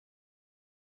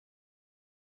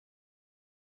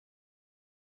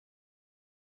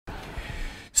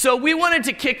So we wanted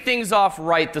to kick things off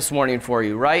right this morning for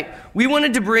you, right? We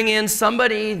wanted to bring in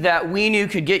somebody that we knew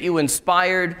could get you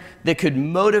inspired, that could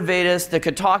motivate us, that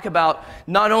could talk about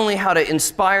not only how to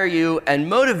inspire you and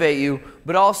motivate you,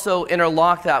 but also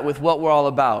interlock that with what we're all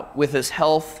about, with this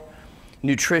health,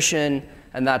 nutrition,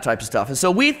 and that type of stuff. And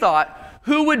so we thought,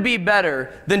 who would be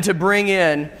better than to bring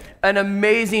in an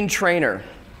amazing trainer?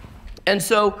 And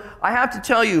so I have to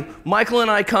tell you, Michael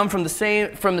and I come from the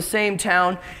same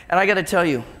town, and I got to tell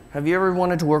you, have you ever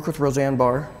wanted to work with Roseanne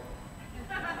Barr?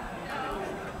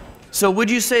 So would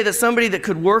you say that somebody that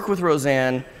could work with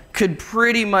Roseanne could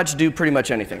pretty much do pretty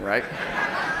much anything, right?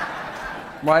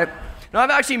 Right? Now, I've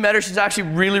actually met her. She's actually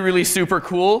really, really super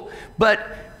cool,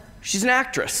 but she's an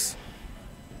actress.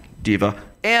 Diva.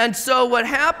 And so what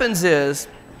happens is,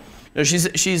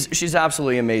 she's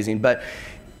absolutely amazing, but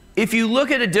if you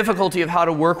look at a difficulty of how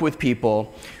to work with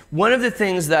people, one of the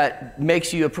things that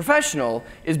makes you a professional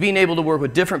is being able to work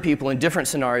with different people in different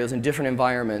scenarios, in different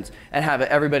environments, and have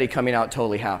everybody coming out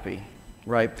totally happy,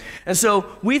 right? And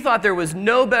so we thought there was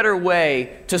no better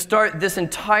way to start this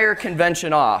entire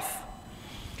convention off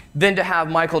than to have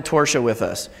Michael Torchia with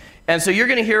us. And so you're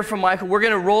going to hear from Michael. We're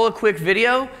going to roll a quick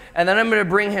video, and then I'm going to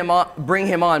bring him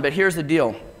on. But here's the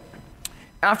deal.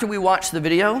 After we watch the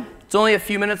video, it's only a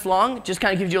few minutes long. It just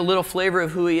kind of gives you a little flavor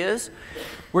of who he is.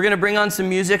 We're going to bring on some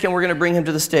music, and we're going to bring him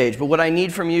to the stage. But what I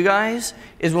need from you guys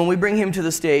is when we bring him to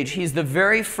the stage, he's the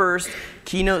very first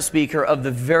keynote speaker of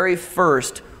the very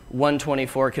first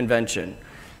 124 convention.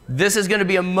 This is going to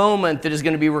be a moment that is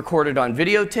going to be recorded on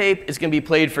videotape. It's going to be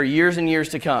played for years and years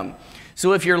to come.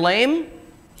 So if you're lame,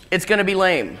 it's going to be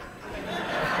lame.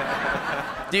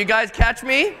 Do you guys catch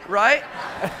me, right?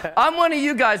 I'm one of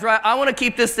you guys, right? I want to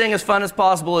keep this thing as fun as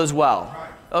possible as well,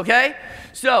 okay?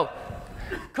 So,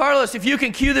 Carlos, if you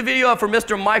can cue the video up for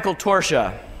Mr. Michael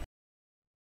Torchia.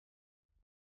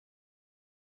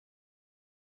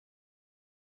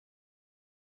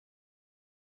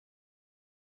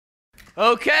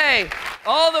 Okay,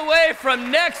 all the way from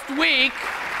next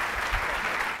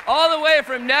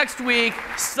week,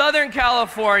 Southern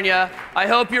California. I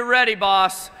hope you're ready,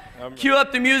 boss. Cue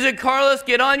up the music. Carlos,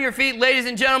 get on your feet. Ladies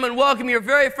and gentlemen, welcome your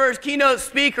very first keynote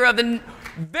speaker of the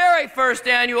very first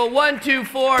annual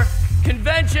 124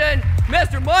 convention,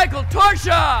 Mr. Michael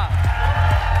Torchia.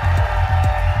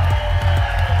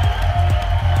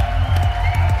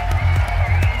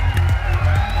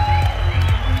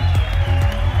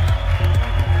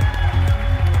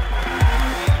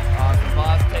 Awesome,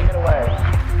 boss. Take it away.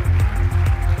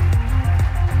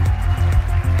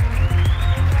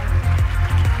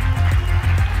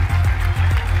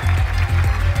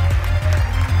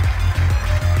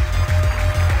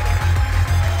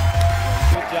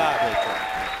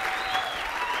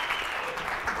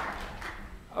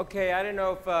 Okay, I don't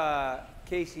know if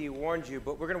Casey warned you,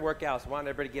 but we're going to work out, so I want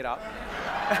everybody to get up.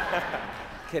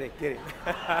 Kidding.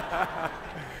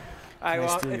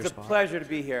 It's a pleasure to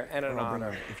be here and an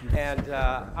honor. And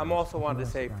I'm also wanted to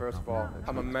say, first of all,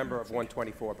 I'm a member of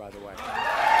 124, by the way.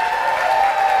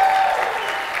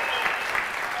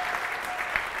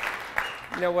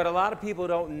 You know, what a lot of people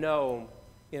don't know,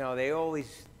 you know, they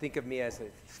always think of me as a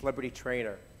celebrity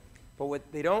trainer. But what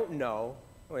they don't know,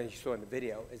 when you saw in the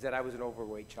video, is that I was an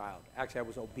overweight child. Actually, I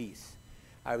was obese.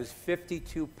 I was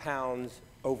 52 pounds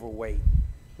overweight.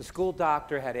 The school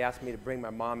doctor had asked me to bring my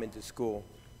mom into school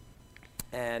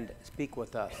and speak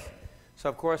with us. So,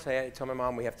 of course, I told my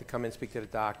mom we have to come and speak to the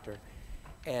doctor.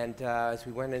 And as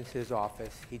we went into his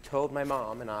office, he told my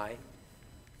mom and I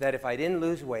that if I didn't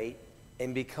lose weight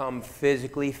and become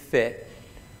physically fit,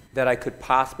 that I could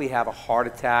possibly have a heart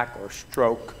attack or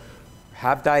stroke,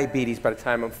 have diabetes by the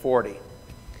time I'm 40.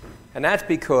 And that's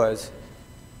because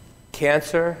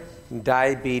cancer,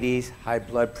 diabetes, high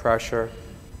blood pressure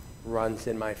runs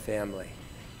in my family,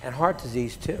 and heart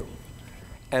disease too.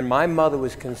 And my mother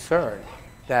was concerned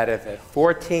that if at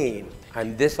 14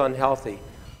 I'm this unhealthy,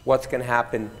 what's going to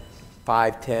happen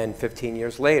 5, 10, 15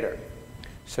 years later?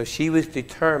 So she was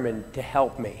determined to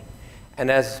help me. And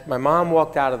as my mom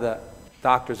walked out of the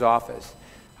doctor's office,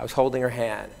 I was holding her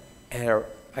hand, and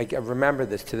I remember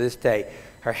this to this day.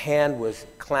 Her hand was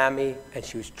clammy and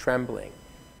she was trembling.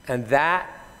 And that,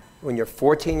 when you're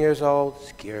 14 years old,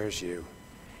 scares you.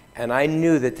 And I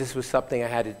knew that this was something I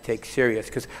had to take serious,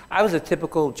 because I was a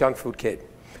typical junk food kid.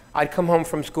 I'd come home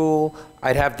from school,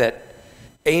 I'd have that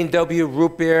A&W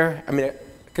root beer, I mean a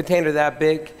container that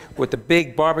big, with the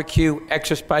big barbecue,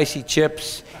 extra spicy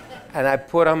chips, and I'd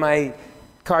put on my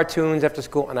cartoons after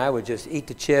school, and I would just eat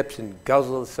the chips and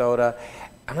guzzle the soda.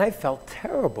 And I felt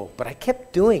terrible, but I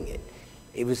kept doing it.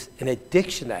 It was an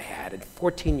addiction I had at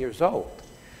 14 years old.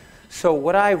 So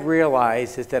what I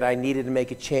realized is that I needed to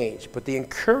make a change. But the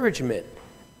encouragement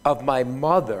of my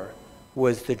mother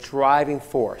was the driving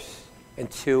force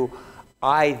until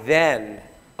I then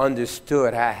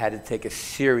understood I had to take a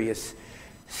serious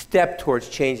step towards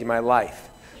changing my life.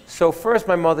 So first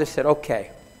my mother said,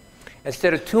 okay,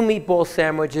 instead of 2 meatball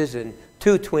sandwiches and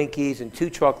 2 Twinkies and 2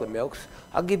 chocolate milks,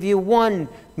 I'll give you 1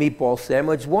 meatball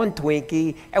sandwich, 1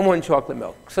 Twinkie, and 1 chocolate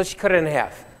milk. So she cut it in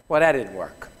half. Well, that didn't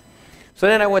work. So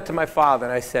then I went to my father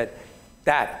and I said,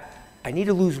 Dad, I need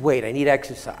to lose weight. I need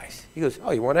exercise. He goes,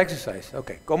 oh, you want exercise?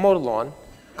 Okay, go mow the lawn,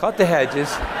 cut the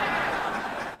hedges.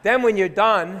 Then when you're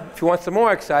done, if you want some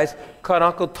more exercise, cut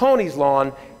Uncle Tony's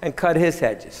lawn and cut his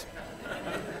hedges.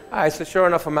 All right, so sure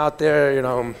enough, I'm out there, you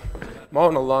know,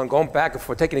 mowing the lawn, going back and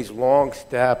forth, taking these long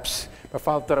steps. My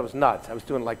father thought I was nuts. I was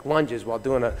doing like lunges while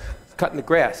cutting the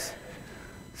grass.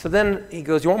 So then he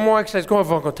goes, you want more exercise? Go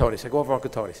over Uncle Tony's. I go over Uncle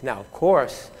Tony's. Now, of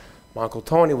course, my Uncle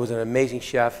Tony was an amazing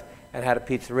chef and had a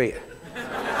pizzeria.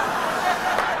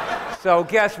 So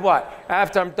guess what?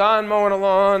 After I'm done mowing the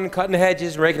lawn, cutting the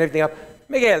hedges, raking everything up,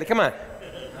 Miguel, come on.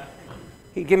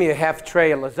 He gave me a half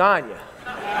tray of lasagna.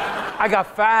 I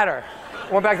got fatter.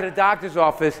 Went back to the doctor's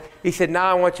office. He said, now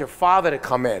I want your father to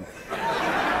come in.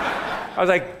 I was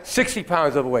like 60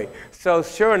 pounds overweight. So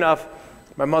sure enough,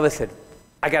 my mother said,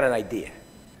 I got an idea.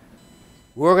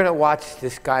 We're going to watch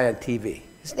this guy on TV.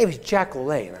 His name is Jack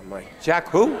LaLanne. I'm like, Jack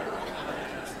who?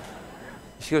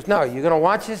 She goes, no, you're going to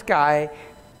watch this guy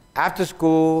after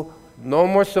school, no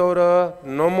more soda,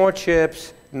 no more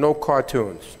chips, no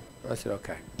cartoons. I said,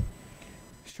 okay.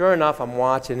 Sure enough, I'm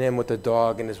watching him with the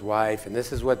dog and his wife, and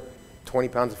this is what 20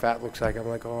 pounds of fat looks like. I'm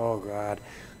like, oh, God.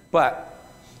 But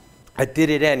I did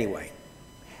it anyway.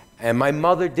 And my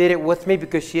mother did it with me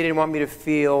because she didn't want me to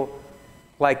feel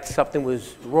like something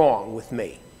was wrong with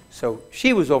me. So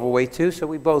she was overweight too, so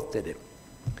we both did it.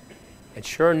 And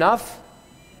sure enough,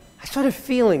 I started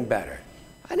feeling better.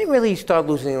 I didn't really start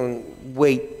losing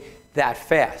weight that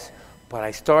fast, but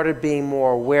I started being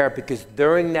more aware because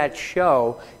during that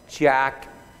show, Jack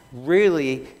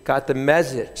really got the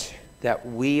message that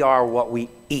we are what we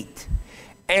eat,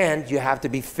 and you have to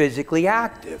be physically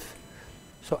active.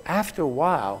 So after a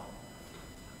while,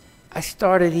 I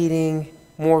started eating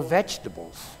more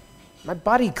vegetables. My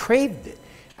body craved it,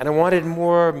 and I wanted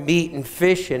more meat and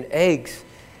fish and eggs.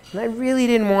 And I really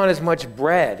didn't want as much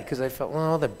bread because I felt,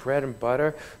 well, the bread and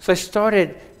butter. So I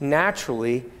started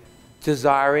naturally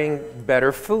desiring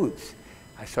better foods.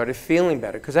 I started feeling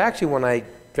better because actually when I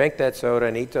drank that soda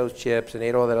and ate those chips and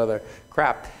ate all that other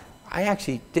crap, I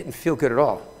actually didn't feel good at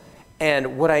all.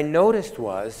 And what I noticed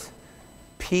was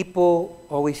people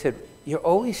always said, you're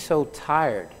always so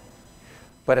tired.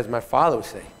 But as my father would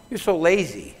say, you're so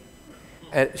lazy.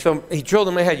 And so he drilled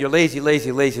in my head, you're lazy,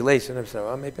 lazy, lazy, lazy. And I said,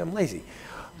 well, maybe I'm lazy.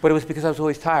 But it was because I was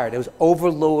always tired. It was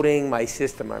overloading my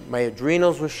system. My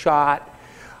adrenals were shot.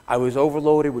 I was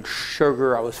overloaded with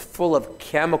sugar. I was full of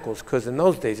chemicals because in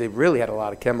those days they really had a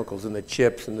lot of chemicals in the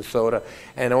chips and the soda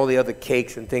and all the other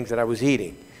cakes and things that I was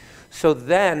eating. So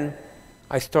then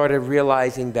I started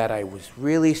realizing that I was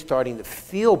really starting to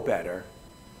feel better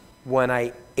when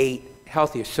I ate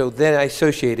healthier. So then I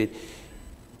associated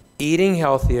eating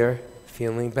healthier,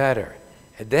 feeling better.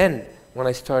 And then when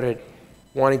I started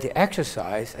wanting to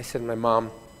exercise, I said to my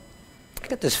mom, I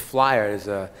got this flyer. There's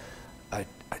a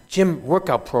gym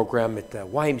workout program at the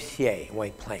YMCA in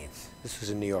White Plains. This was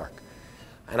in New York.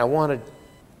 And I wanted,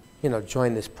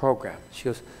 join this program. She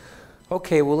goes,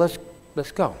 okay, well,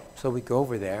 let's go. So we go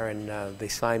over there, and they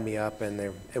signed me up,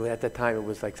 and at that time it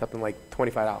was like something like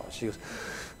 $25. She goes,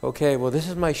 okay, well, this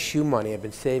is my shoe money. I've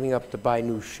been saving up to buy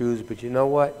new shoes, but you know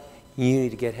what? You need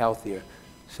to get healthier.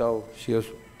 So she goes,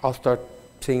 I'll start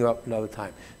seeing you up another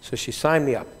time. So she signed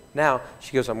me up. Now,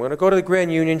 she goes, I'm going to go to the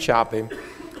Grand Union shopping.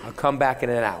 I'll come back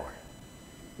in an hour.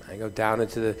 I go down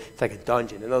into it's like a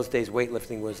dungeon. In those days,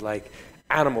 weightlifting was like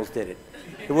animals did it.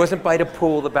 It wasn't by the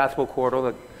pool, the basketball court, all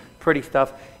the pretty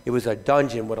stuff. It was a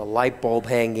dungeon with a light bulb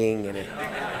hanging and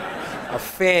a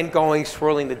fan going,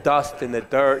 swirling the dust and the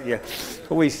dirt. You're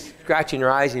always scratching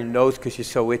your eyes and your nose because you're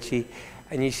so itchy.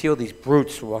 And you see all these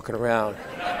brutes walking around.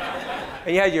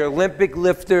 And you had your Olympic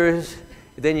lifters,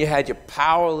 then you had your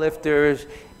power lifters,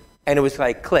 and it was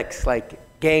like cliques, like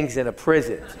gangs in a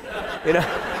prison.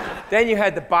 Then you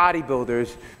had the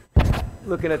bodybuilders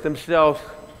looking at themselves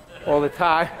all the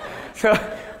time. So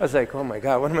I was like, oh my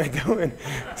God, what am I doing?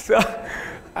 So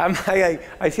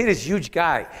I see this huge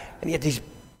guy, and he had these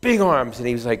big arms, and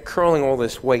he was like curling all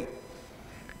this weight.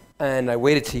 And I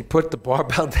waited till he put the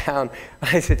barbell down.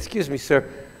 And I said, excuse me, sir,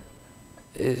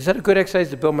 is that a good exercise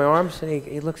to build my arms? And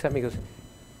he looks at me and goes,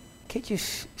 Can't you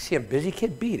see I'm busy,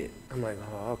 kid? Beat it. I'm like,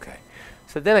 oh, okay.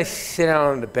 So then I sit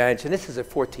down on the bench, and this is at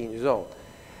 14 years old.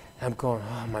 And I'm going,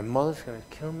 oh, my mother's going to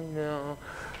kill me now.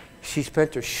 She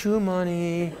spent her shoe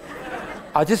money.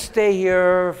 I'll just stay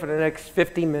here for the next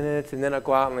 15 minutes, and then I'll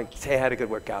go out and like, say I had a good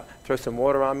workout. Throw some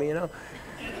water on me, you know?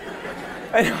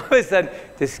 And all of a sudden,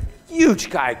 this huge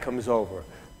guy comes over,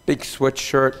 big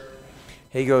sweatshirt.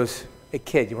 He goes, hey,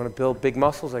 kid, you want to build big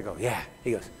muscles? I go, yeah.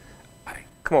 He goes, all right,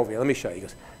 come over here. Let me show you. He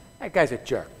goes, that guy's a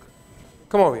jerk.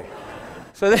 Come over here.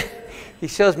 So then he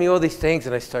shows me all these things,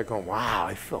 and I start going,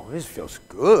 wow, this feels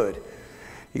good.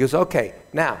 He goes, okay,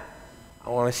 now, I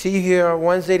want to see you here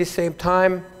Wednesday the same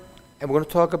time, and we're going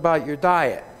to talk about your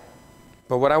diet.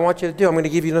 But what I want you to do, I'm going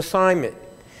to give you an assignment.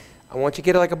 I want you to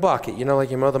get it like a bucket. You know, like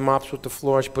your mother mops with the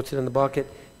floor, she puts it in the bucket.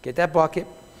 Get that bucket,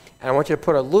 and I want you to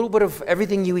put a little bit of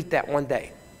everything you eat that one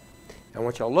day. I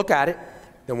want you to look at it.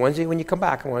 Then Wednesday when you come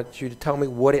back, I want you to tell me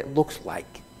what it looks like.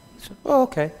 I said, oh,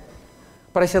 okay.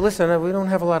 But I said, listen, we don't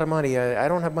have a lot of money. I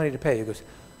don't have money to pay. He goes,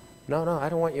 no, I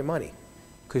don't want your money.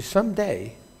 Because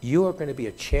someday, you are going to be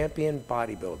a champion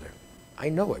bodybuilder. I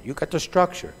know it. You got the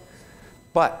structure.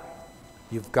 But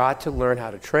you've got to learn how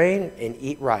to train and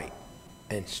eat right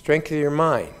and strengthen your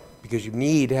mind because you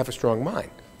need to have a strong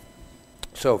mind.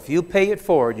 So if you pay it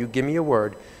forward, you give me your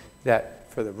word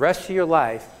that for the rest of your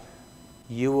life,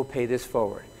 you will pay this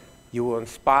forward. You will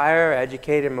inspire,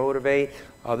 educate, and motivate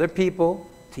other people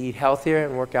to eat healthier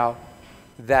and work out.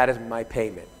 That is my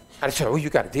payment. And I said, oh, you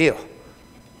got a deal.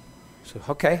 So,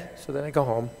 okay. So then I go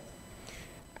home.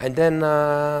 And then,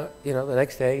 the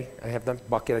next day, I have the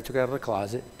bucket. I took it out of the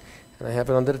closet, and I have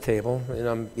it under the table. And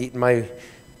I'm eating my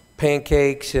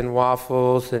pancakes and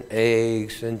waffles and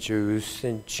eggs and juice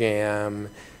and jam,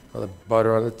 all the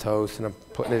butter on the toast, and I'm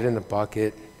putting it in the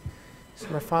bucket. So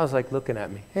my father's like looking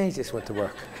at me. Hey, he just went to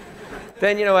work.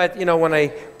 Then,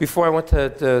 before I went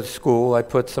to school, I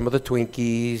put some of the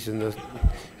Twinkies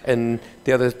and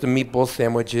the meatball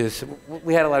sandwiches.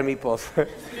 We had a lot of meatballs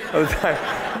all the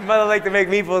time. Mother liked to make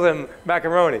meatballs and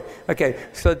macaroni. Okay,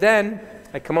 so then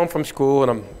I come home from school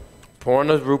and I'm pouring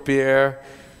the root beer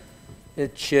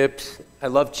and chips. I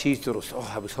love cheese doodles.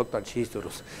 Oh, I was hooked on cheese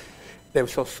doodles. They were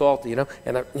so salty, and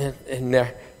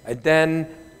then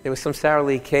there was some Sara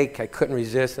Lee cake I couldn't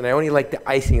resist, and I only liked the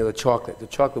icing of the chocolate. The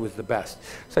chocolate was the best.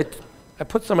 So I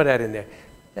put some of that in there.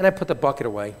 Then I put the bucket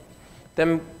away.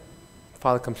 Then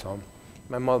father comes home.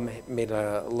 My mom made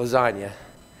a lasagna.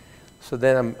 So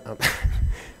then I'm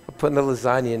putting the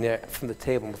lasagna in there from the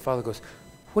table. My father goes,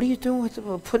 what are you doing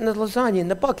with putting the lasagna in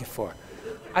the bucket for?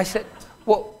 I said,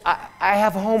 well, I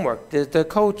have homework. The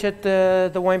coach at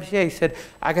the YMCA said,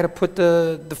 I got to put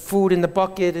the food in the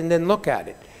bucket and then look at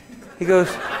it. He goes,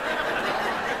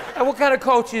 what kind of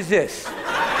coach is this?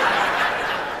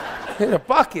 In a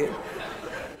bucket?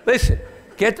 Listen,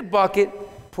 get the bucket,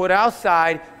 put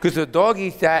outside, because the dog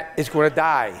eats that, it's going to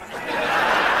die.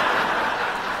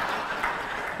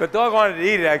 The dog wanted to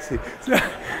eat it, actually. So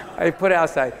I put it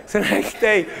outside. So the next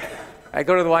day, I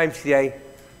go to the YMCA,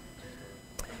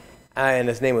 and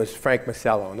his name was Frank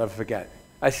Masello, I'll never forget.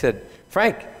 I said,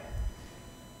 Frank.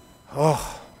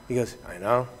 Oh, he goes, I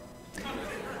know.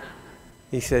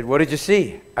 He said, what did you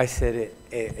see? I said,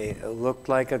 it looked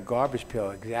like a garbage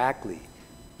pail, exactly.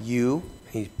 You,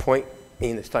 he's pointing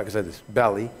in his tongue, because of his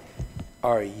belly,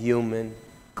 are a human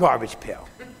garbage pail.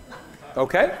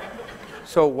 Okay?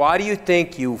 So why do you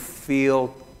think you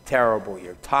feel terrible?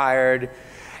 You're tired,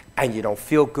 and you don't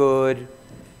feel good,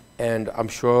 and I'm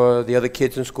sure the other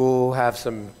kids in school have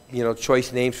some,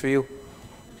 choice names for you.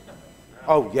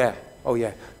 Oh, yeah.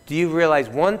 Do you realize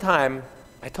one time,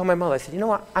 I told my mother, I said, you know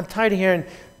what, I'm tired of hearing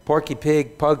Porky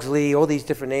Pig, Pugsley, all these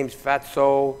different names,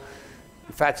 Fatso,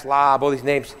 Fat Slob, all these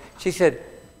names. She said,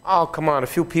 oh, come on, a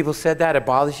few people said that, it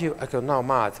bothers you? I go, no,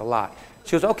 Ma, it's a lot.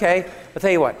 She goes, okay, I'll tell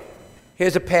you what,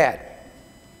 here's a pad.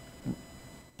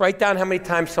 Write down how many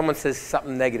times someone says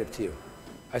something negative to you.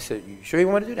 I said, you sure you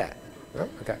want to do that? No?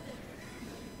 Okay.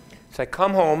 So I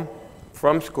come home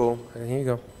from school, and here you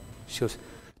go. She goes,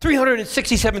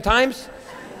 367 times?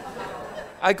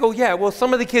 I go, yeah, well,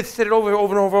 some of the kids said it over and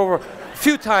over a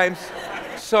few times.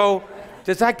 So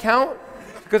does that count?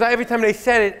 Because every time they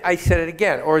said it, I said it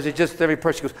again. Or is it just every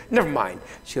person? She goes, never mind.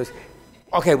 She goes,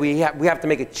 okay, we have to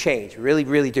make a change. We really,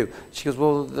 really do. She goes,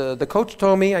 well, the coach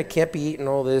told me I can't be eating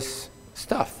all this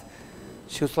stuff.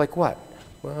 She was like, what?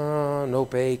 Well, no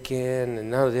bacon and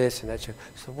none of this and that. So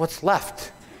what's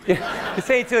left? The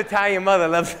same to Italian mother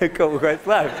loves to cook what's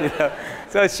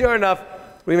left, So sure enough,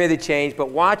 we made the change. But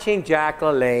watching Jack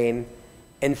LaLanne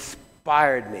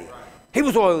inspired me. He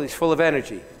was always full of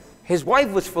energy. His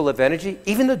wife was full of energy,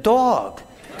 even the dog.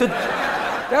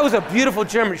 That was a beautiful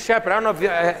German Shepherd. I don't know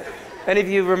if And if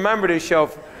you remember the show,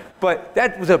 but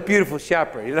that was a beautiful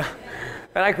shepherd, you know.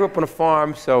 And I grew up on a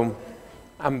farm, so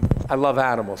I love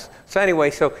animals. So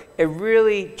anyway, so it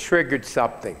really triggered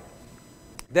something.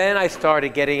 Then I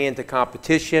started getting into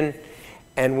competition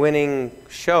and winning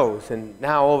shows. And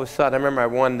now all of a sudden, I remember I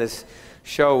won this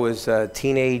show, it was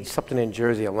teenage, something in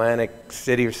Jersey, Atlantic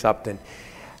City or something.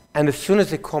 And as soon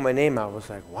as they called my name out, I was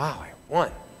like, wow, I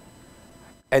won.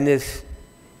 And this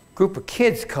group of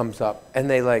kids comes up and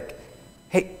they like,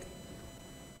 hey,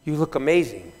 you look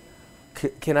amazing.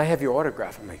 Can I have your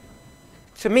autograph? I'm like,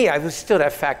 to me, I was still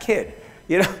that fat kid,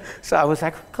 you know? So I was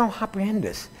like, go comprehend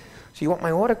this. So you want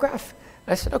my autograph?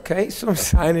 I said, okay. So I'm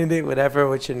signing it, whatever,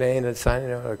 what's your name, and signing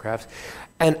the autographs.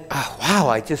 And wow,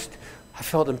 I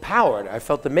felt empowered. I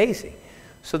felt amazing.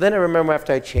 So then I remember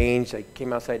after I changed, I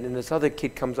came outside, and this other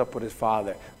kid comes up with his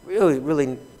father. Really,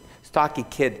 really stocky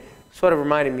kid. Sort of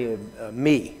reminded me of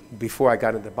me before I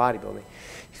got into bodybuilding.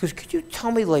 He goes, could you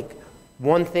tell me like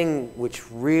one thing which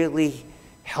really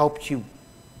helped you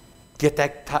get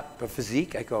that type of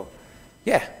physique? I go,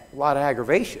 yeah, a lot of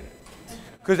aggravation.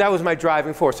 Because that was my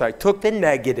driving force. So I took the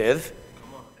negative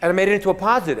and I made it into a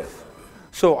positive.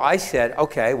 So I said,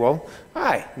 okay, well, all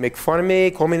right, make fun of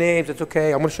me, call me names, it's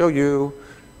okay, I'm gonna show you.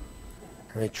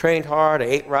 And I trained hard, I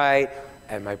ate right,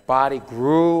 and my body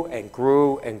grew and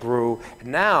grew and grew. And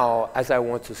now, as I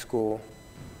went to school,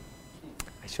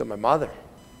 I showed my mother.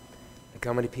 Like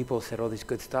how many people said all this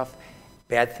good stuff?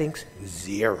 Bad things,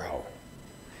 0.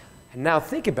 And now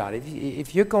think about it.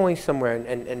 If you're going somewhere,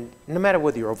 and no matter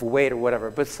whether you're overweight or whatever,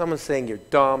 but someone's saying you're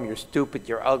dumb, you're stupid,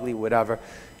 you're ugly, whatever,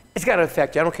 it's going to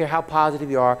affect you. I don't care how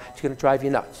positive you are, it's going to drive you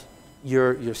nuts.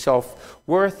 Your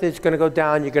self-worth is going to go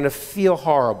down, you're going to feel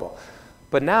horrible.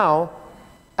 But now,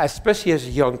 especially as a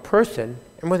young person,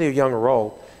 and whether you're young or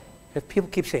old, if people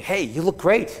keep saying, hey, you look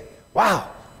great, wow,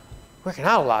 working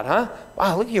out a lot, huh?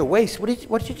 Wow, look at your waist. What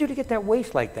did you do to get that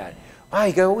waist like that? Wow,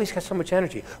 you always got so much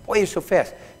energy. Boy, you're so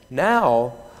fast.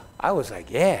 Now, I was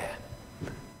like, yeah.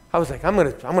 I was like, I'm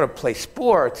gonna play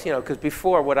sports, you know, because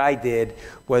before what I did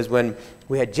was when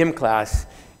we had gym class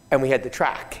and we had the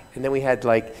track, and then we had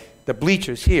like the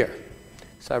bleachers here.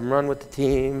 So I'd run with the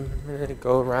team,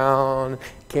 go around,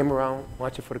 came around,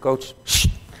 watching for the coach,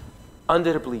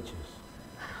 under the bleachers.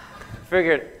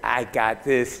 Figured, I got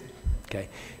this. Okay.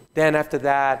 Then after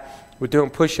that, we're doing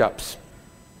push-ups.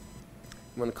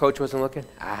 When the coach wasn't looking,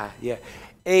 yeah.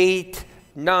 8,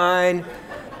 9,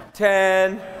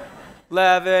 10,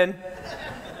 11,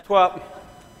 12.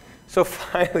 So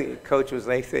finally, the coach was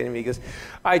like saying to me, he goes,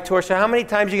 all right, Torchia, how many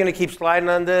times are you going to keep sliding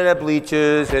under the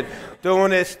bleachers and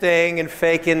doing this thing and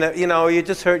faking the, you know, you're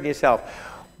just hurting yourself.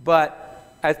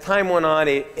 But as time went on,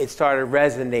 it started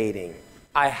resonating.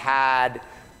 I had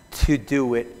to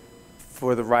do it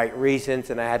for the right reasons,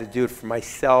 and I had to do it for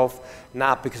myself,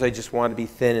 not because I just wanted to be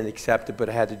thin and accepted, but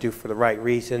I had to do it for the right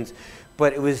reasons.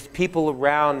 But it was people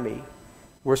around me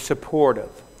were supportive.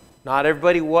 Not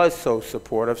everybody was so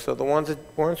supportive, so the ones that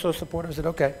weren't so supportive said,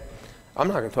 okay, I'm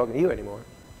not going to talk to you anymore.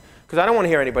 Because I don't want to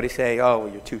hear anybody say, oh, well,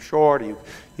 you're too short, or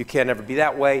you can't ever be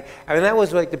that way. I mean, that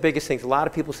was like the biggest things. A lot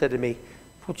of people said to me,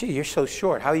 well, gee, you're so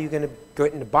short. How are you going to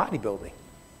get into bodybuilding?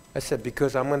 I said,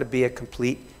 because I'm going to be a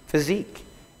complete physique.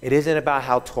 It isn't about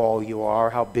how tall you are,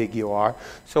 how big you are.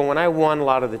 So when I won a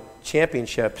lot of the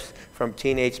championships, from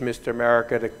Teenage Mr.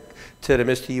 America to the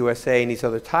Mr. USA and these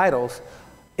other titles,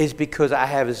 is because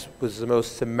I was the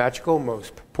most symmetrical,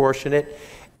 most proportionate,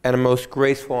 and the most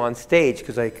graceful on stage,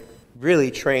 because I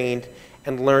really trained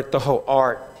and learned the whole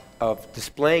art of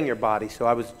displaying your body, so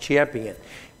I was a champion.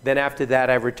 Then after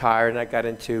that, I retired, and I got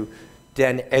into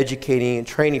then educating and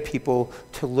training people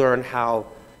to learn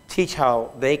teach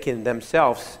how they can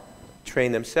themselves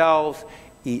train themselves,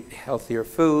 eat healthier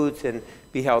foods, and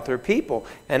be healthier people.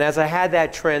 And as I had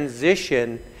that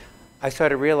transition, I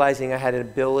started realizing I had an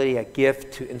ability, a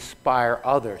gift to inspire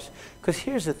others. Because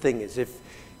here's the thing is,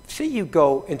 say you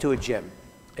go into a gym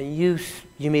and you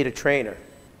meet a trainer,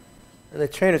 and the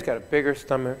trainer's got a bigger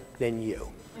stomach than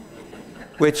you,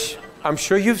 which I'm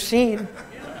sure you've seen,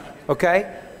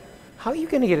 okay? How are you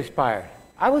going to get inspired?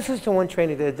 I was listening to one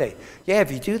trainer the other day. Yeah,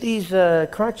 if you do these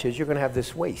crunches, you're going to have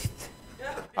this waist.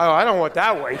 Oh, I don't want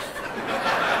that waist.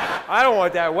 I don't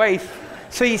want that waist.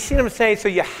 So you see what I'm saying? So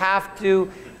you have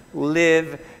to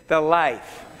live the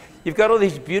life. You've got all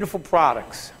these beautiful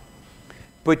products,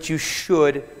 but you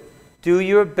should do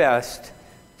your best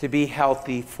to be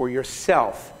healthy for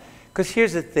yourself. Because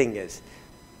here's the thing is,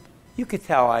 you could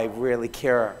tell I really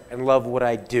care and love what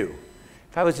I do.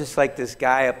 If I was just like this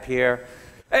guy up here,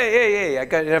 hey,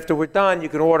 after we're done, you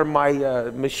can order my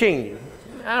machine.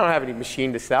 I don't have any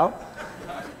machine to sell.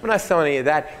 I'm not selling any of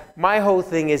that. my whole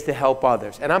thing is to help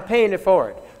others, and I'm paying it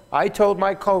forward. I told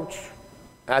my coach,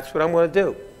 that's what I'm going to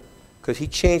do, because he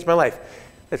changed my life.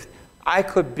 Listen, I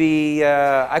could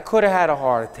have had a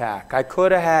heart attack. I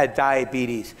could have had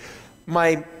diabetes.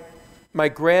 My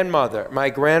grandmother, my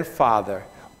grandfather,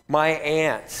 my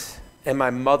aunts, and my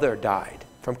mother died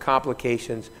from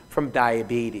complications from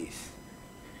diabetes.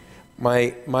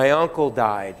 My uncle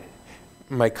died.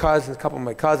 A couple of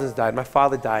my cousins died. My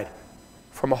father died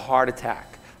from a heart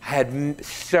attack. I had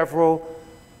several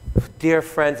dear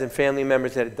friends and family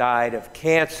members that had died of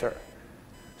cancer.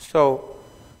 So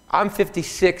I'm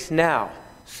 56 now.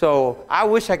 So I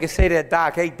wish I could say to that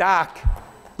doc, hey doc,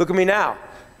 look at me now.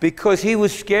 Because he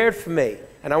was scared for me.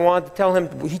 And I wanted to tell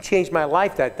him, he changed my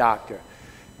life, that doctor.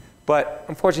 But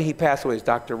unfortunately he passed away, it's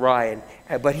Dr. Ryan.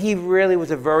 But he really was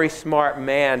a very smart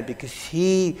man because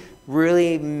he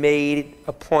really made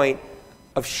a point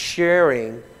of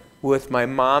sharing with my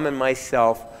mom and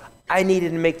myself, I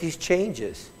needed to make these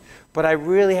changes. But I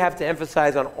really have to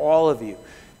emphasize on all of you,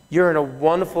 you're in a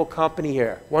wonderful company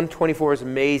here. One24 is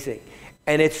amazing.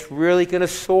 And it's really going to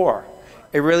soar.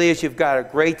 It really is. You've got a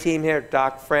great team here,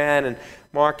 Doc Fran and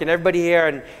Mark and everybody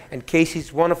here, and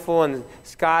Casey's wonderful, and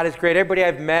Scott is great. Everybody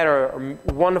I've met are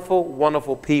wonderful,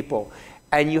 wonderful people.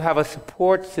 And you have a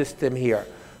support system here.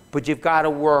 But you've got to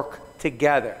work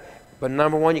together. But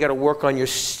number one, you got to work on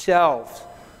yourselves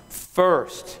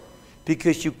first.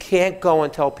 Because you can't go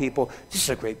and tell people, this is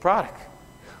a great product.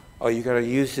 Oh, you're going to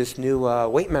use this new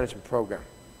weight management program.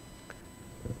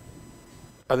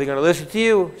 Are they going to listen to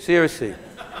you? Seriously.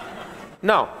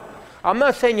 No. I'm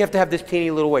not saying you have to have this teeny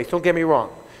little waist. Don't get me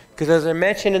wrong. Because as I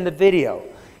mentioned in the video,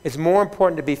 it's more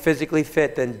important to be physically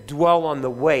fit than dwell on the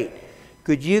weight.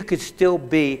 Because you could still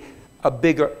be a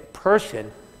bigger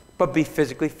person, but be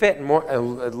physically fit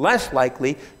and less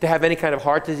likely to have any kind of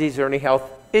heart disease or any health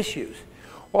issues.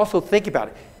 Also, think about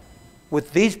it.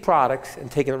 With these products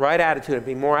and taking the right attitude and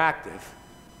being more active,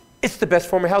 it's the best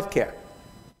form of health care.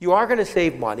 You are going to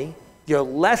save money. You're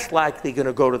less likely going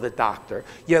to go to the doctor.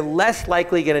 You're less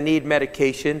likely going to need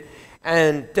medication.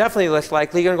 And definitely less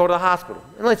likely you're going to go to the hospital.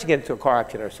 Unless you get into a car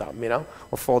accident or something,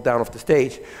 or fall down off the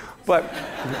stage. But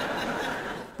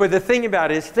the thing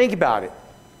about it is, think about it.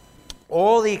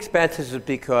 All the expenses is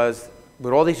because,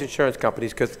 with all these insurance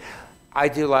companies, because I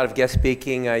do a lot of guest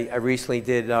speaking. I recently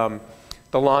did the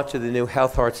launch of the new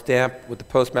Health Heart stamp with the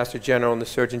Postmaster General and the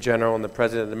Surgeon General and the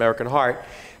President of the American Heart.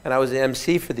 And I was the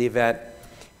MC for the event.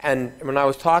 And when I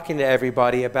was talking to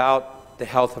everybody about the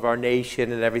health of our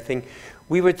nation and everything,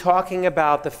 we were talking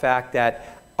about the fact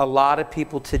that a lot of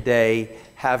people today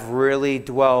have really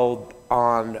dwelled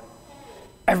on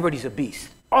everybody's obese.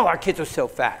 Oh, our kids are so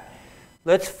fat.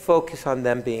 Let's focus on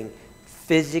them being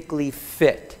physically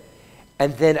fit.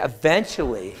 And then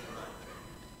eventually,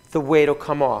 the weight will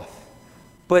come off.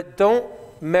 But don't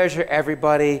measure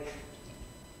everybody,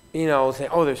 saying,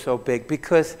 oh, they're so big.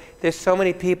 Because there's so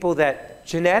many people that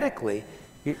genetically,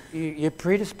 you're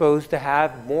predisposed to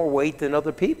have more weight than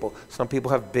other people. Some people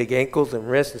have big ankles and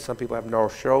wrists, and some people have narrow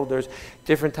shoulders,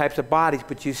 different types of bodies.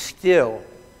 But you still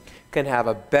can have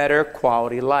a better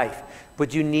quality life.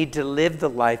 But you need to live the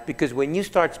life, because when you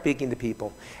start speaking to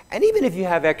people, and even if you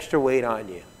have extra weight on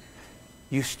you,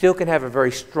 you still can have a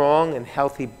very strong and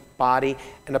healthy body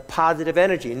and a positive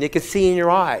energy. And you can see in your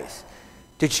eyes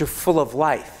that you're full of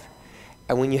life.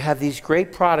 And when you have these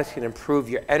great products, it can improve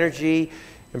your energy,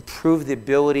 improve the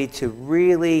ability to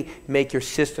really make your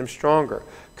system stronger.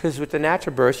 Because with the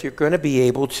natural burst, you're going to be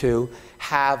able to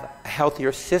have a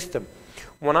healthier system.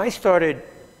 When I started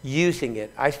using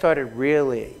it, I started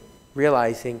really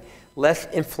realizing less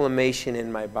inflammation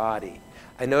in my body.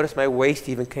 I noticed my waist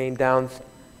even came down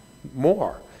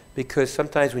more, because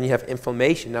sometimes when you have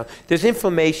inflammation, now there's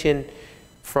inflammation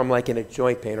from like in a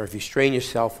joint pain, or if you strain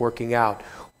yourself working out,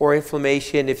 or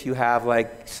inflammation if you have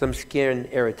like some skin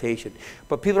irritation.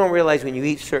 But people don't realize when you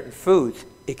eat certain foods,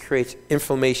 it creates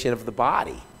inflammation of the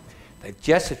body,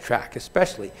 digestive tract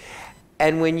especially.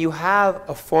 And when you have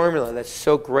a formula that's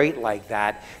so great like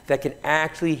that, that can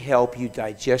actually help you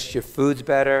digest your foods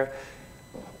better,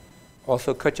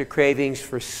 also cut your cravings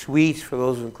for sweets, for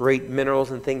those great minerals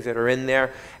and things that are in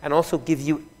there, and also give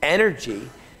you energy,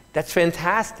 that's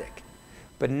fantastic.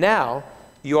 But now,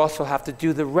 you also have to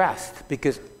do the rest,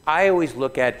 because I always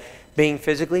look at being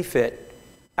physically fit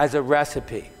as a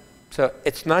recipe. So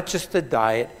it's not just the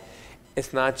diet,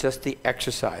 it's not just the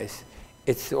exercise,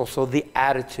 it's also the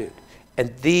attitude.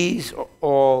 And these are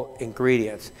all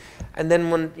ingredients. And then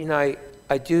when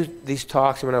I do these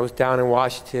talks, and when I was down in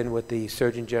Washington with the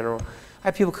Surgeon General, I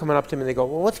have people coming up to me and they go,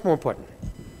 well, what's more important,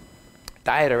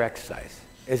 diet or exercise?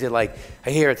 Is it like, I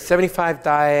hear it's 75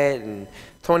 diet and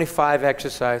 25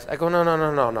 exercise. I go,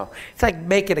 no. It's like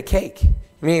making a cake.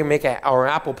 You make or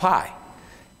an apple pie.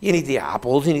 You need the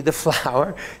apples, you need the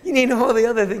flour, you need all the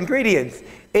other ingredients.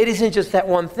 It isn't just that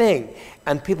one thing.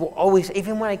 And people always,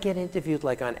 even when I get interviewed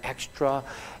like on Extra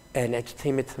and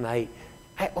Entertainment Tonight,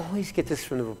 I always get this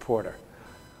from the reporter.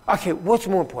 Okay, what's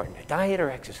more important, diet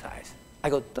or exercise? I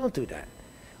go, don't do that.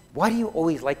 Why do you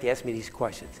always like to ask me these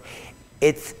questions?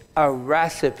 It's a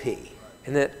recipe.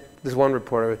 And then there's one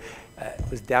reporter,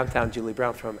 it was downtown Julie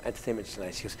Brown from Entertainment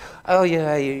Tonight. She goes, oh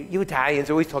yeah, you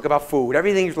Italians always talk about food.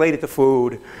 Everything's related to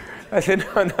food. I said,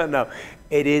 no.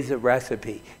 It is a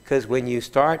recipe. Because when you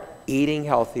start eating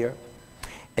healthier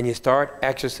and you start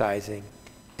exercising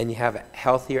and you have a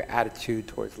healthier attitude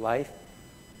towards life,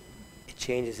 it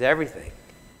changes everything.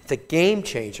 It's a game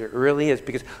changer. It really is.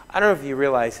 Because I don't know if you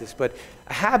realize this, but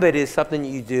a habit is something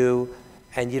you do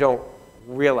and you don't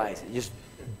realize it. You just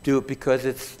do it because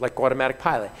it's like automatic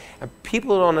pilot. And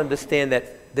people don't understand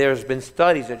that there's been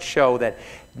studies that show that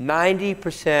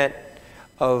 90%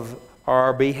 of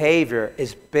our behavior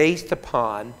is based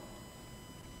upon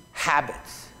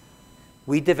habits.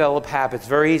 We develop habits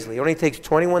very easily. It only takes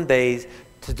 21 days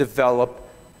to develop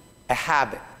a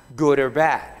habit, good or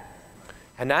bad.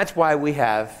 And that's why we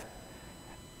have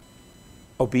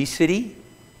obesity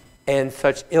and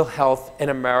such ill health in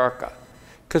America.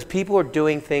 Because people are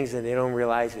doing things and they don't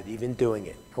realize it, even doing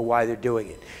it, or why they're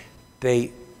doing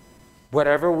it.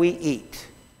 Whatever we eat,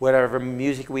 whatever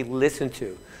music we listen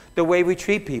to, the way we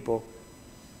treat people,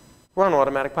 we're on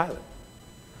automatic pilot.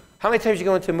 How many times you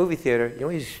go into a movie theater, you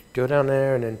always go down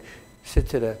there and then sit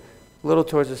to the little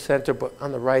towards the center, but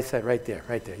on the right side, right there.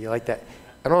 You like that.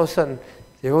 And all of a sudden,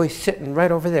 they're always sitting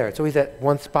right over there. It's always that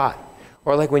one spot.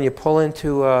 Or like when you pull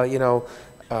into,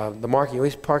 the market, you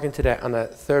always park into that on the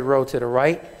third row to the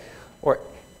right, or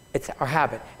it's our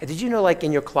habit. And did you know, like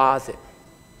in your closet,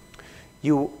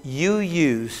 you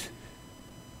use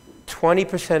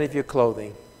 20% of your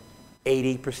clothing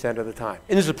 80% of the time.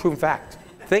 And this is a proven fact.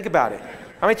 Think about it.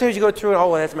 How many times you go through it,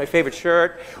 oh, that's my favorite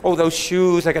shirt, oh, those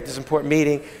shoes, I got this important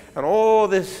meeting, and all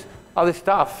this other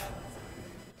stuff.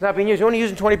 It's not being used. You're only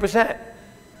using 20%.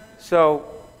 So,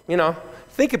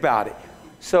 think about it.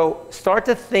 So start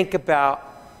to think about,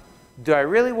 do I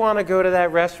really want to go to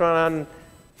that restaurant on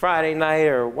Friday night,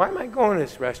 or why am I going to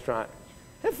this restaurant?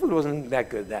 That food wasn't that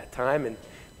good that time, and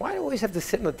why do I always have to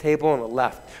sit on the table on the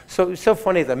left? So it's so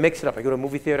funny that I mix it up. I go to a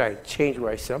movie theater, I change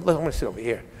where I sit. I'm going to sit over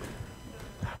here.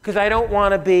 Because I don't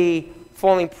want to be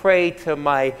falling prey to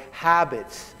my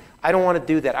habits. I don't want to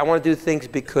do that. I want to do things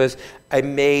because I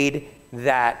made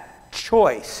that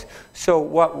choice. So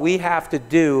what we have to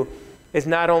do is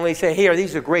not only say, here,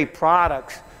 these are great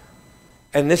products,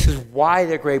 and this is why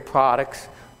they're great products,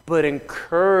 but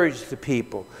encourage the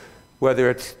people, whether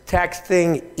it's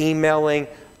texting, emailing,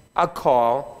 a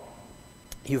call.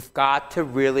 You've got to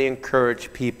really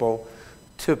encourage people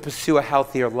to pursue a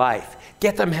healthier life.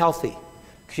 Get them healthy.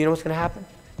 Because you know what's going to happen?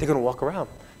 They're going to walk around.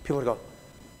 People are going to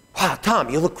go, wow, Tom,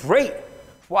 you look great.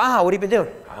 Wow, what have you been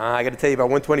doing? I got to tell you about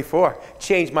 124.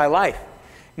 Changed my life.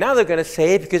 Now they're going to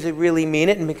say it because they really mean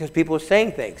it and because people are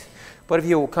saying things. But if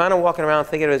you're kind of walking around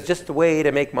thinking it was just a way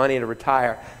to make money and to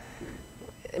retire,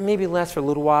 it maybe lasts for a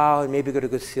little while and maybe go to a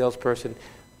good salesperson,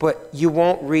 but you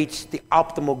won't reach the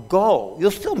optimal goal.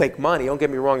 You'll still make money. Don't get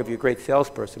me wrong if you're a great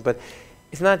salesperson, but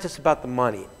it's not just about the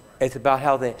money. It's about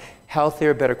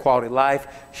healthier, better quality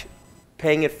life,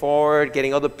 paying it forward,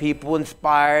 getting other people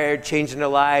inspired, changing their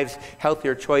lives,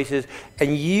 healthier choices,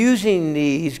 and using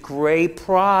these great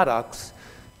products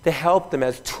to help them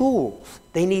as tools.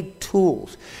 They need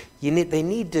tools. They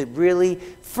need to really,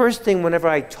 first thing whenever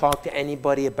I talk to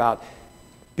anybody about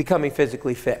becoming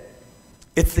physically fit,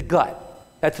 it's the gut.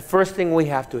 That's the first thing we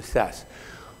have to assess.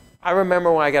 I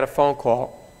remember when I got a phone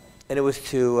call, and it was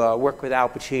to work with Al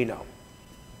Pacino.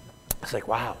 I was like,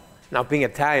 wow. Now, being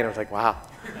Italian, I was like, wow.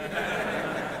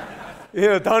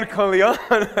 Don Corleone,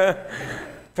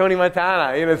 Tony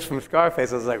Montana, it's from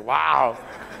Scarface. I was like, wow.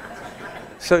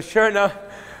 So sure enough,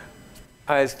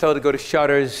 I was told to go to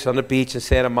Shutters on the beach in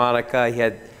Santa Monica. He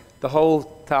had the whole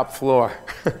top floor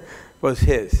was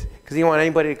his, because he didn't want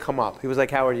anybody to come up. He was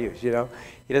like Howard Hughes, He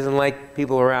doesn't like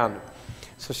people around him.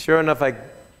 So sure enough, I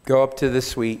go up to the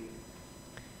suite,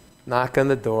 knock on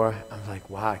the door. I was like,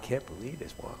 wow, I can't believe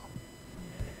this. Wow.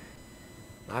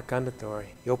 Knock on the door.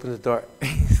 He opens the door.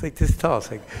 He's like this tall.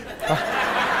 It's like,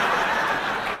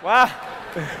 wow.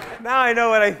 Now I know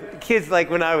what kids like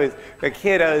when I was a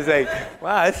kid. I was like,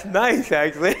 wow, that's nice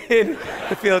actually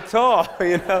to feel tall,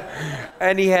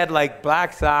 And he had like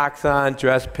black socks on,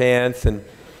 dress pants, and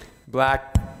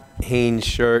black Hanes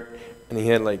shirt, and he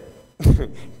had like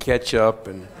ketchup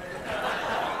and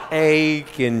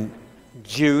egg and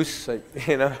juice,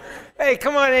 you know. Hey,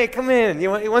 come on, hey, come in. You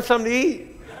want something to eat?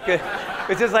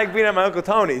 It's just like being at my Uncle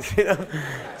Tony's, you know.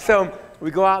 So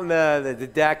we go out on the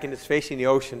deck and it's facing the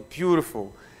ocean,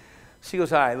 beautiful. She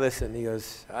goes, all right, listen. He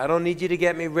goes, I don't need you to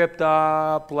get me ripped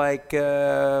up like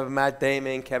Matt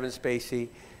Damon, Kevin Spacey.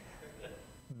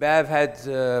 Bev had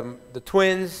the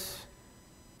twins,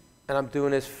 and I'm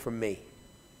doing this for me.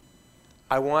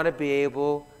 I want to be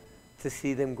able to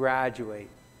see them graduate.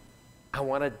 I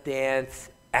want to dance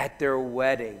at their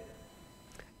wedding.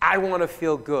 I want to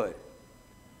feel good.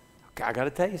 Okay, I got to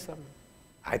tell you something.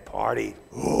 I partied.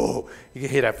 Oh, you can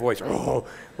hear that voice. Oh,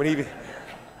 when he,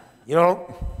 you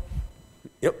know,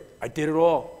 yep, I did it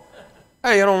all.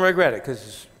 Hey, I don't regret it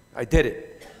because I did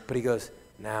it. But he goes,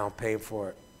 now I'm paying for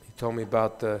it. He told me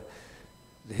about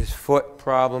his foot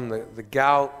problem, the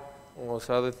gout, all those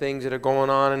other things that are going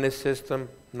on in his system.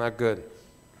 Not good.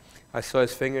 I saw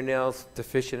his fingernails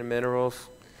deficient in minerals,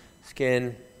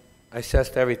 skin. I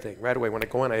assessed everything right away. When I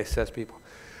go in, I assess people.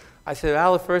 I said,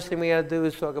 Al, the first thing we got to do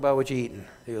is talk about what you're eating.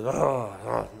 He goes,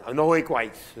 no egg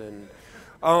whites. And,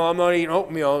 I'm not eating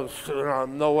oatmeal. So,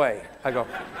 no way.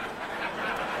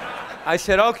 I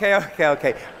said,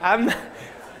 okay. I'm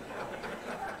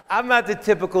not the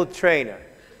typical trainer.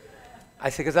 I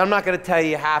said, because I'm not going to tell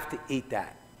you have to eat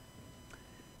that.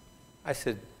 I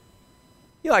said,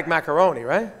 you like macaroni,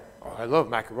 right? Oh, I love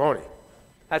macaroni.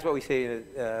 That's what we say,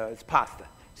 it's pasta,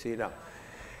 so you know.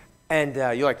 And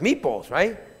you like meatballs,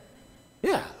 right?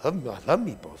 Yeah, I love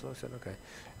meatballs. I said, okay.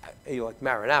 You like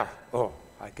marinara? Oh,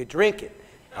 I could drink it.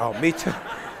 Oh, me too.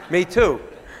 Me too.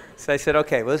 So I said,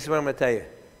 okay, well, this is what I'm going to tell you.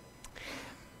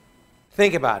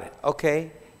 Think about it,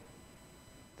 okay?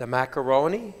 The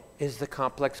macaroni is the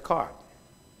complex carb.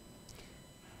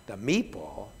 The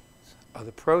meatballs are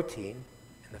the protein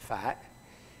and the fat,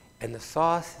 and the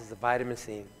sauce is the vitamin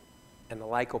C and the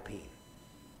lycopene.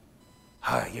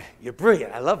 Oh, you're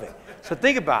brilliant. I love it. So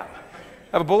think about it.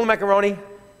 Have a bowl of macaroni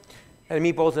and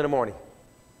meatballs in the morning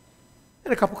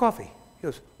and a cup of coffee. He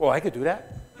goes, oh, I could do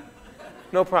that.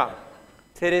 No problem.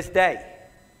 To this day,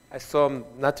 I saw him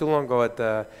not too long ago at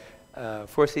the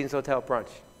Four Seasons Hotel brunch.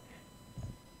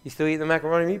 You still eating the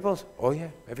macaroni and meatballs? Oh, yeah,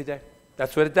 every day.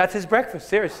 That's his breakfast,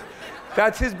 seriously.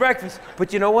 That's his breakfast.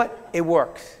 But you know what? It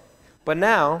works. But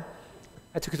now,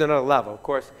 I took it to another level. Of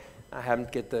course, I have him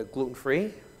get the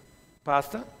gluten-free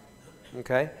pasta,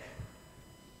 okay?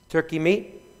 Turkey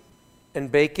meat,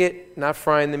 and bake it, not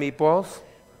frying the meatballs,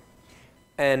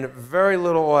 and very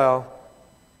little oil,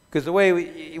 because the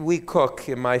way we cook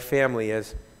in my family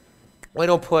is we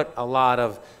don't put a lot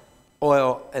of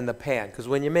oil in the pan, because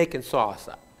when you're making sauce,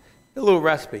 a little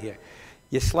recipe here,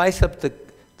 you slice up the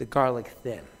garlic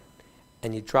thin,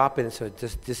 and you drop it in so it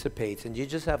just dissipates, and you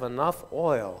just have enough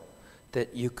oil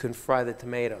that you can fry the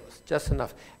tomatoes, just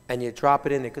enough, and you drop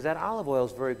it in there, because that olive oil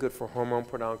is very good for hormone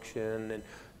production and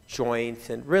joints,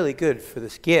 and really good for the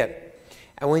skin.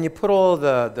 And when you put all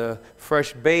the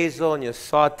fresh basil and you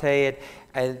saute it,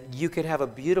 and you can have a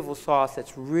beautiful sauce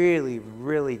that's really,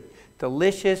 really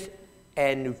delicious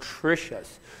and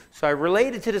nutritious. So I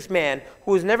related to this man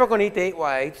who was never going to eat the 8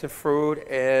 whites, the fruit,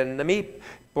 and the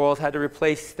meatballs, had to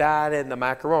replace that and the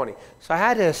macaroni. So I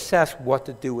had to assess what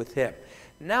to do with him.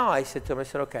 Now I said to him, I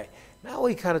said, okay, now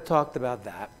we kind of talked about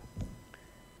that.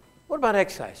 What about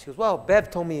exercise? He goes, well,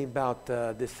 Bev told me about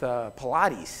this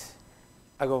Pilates.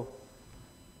 I go,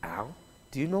 Al,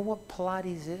 do you know what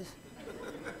Pilates is?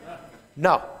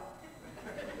 No.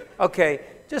 Okay,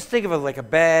 just think of it like a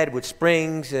bed with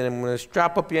springs, and I'm going to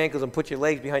strap up your ankles and put your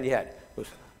legs behind your head. He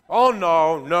goes, oh,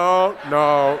 no.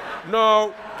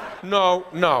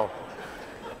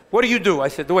 What do you do? I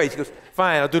said, the weights. He goes,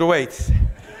 fine, I'll do the weights.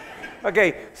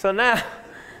 Okay, so now,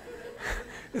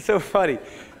 it's so funny.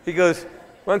 He goes,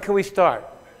 when can we start?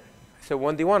 I said,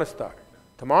 when do you want to start?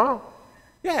 Tomorrow?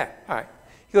 Yeah, all right.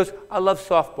 He goes, I love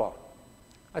softball.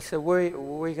 I said, where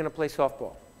are you going to play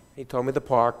softball? He told me the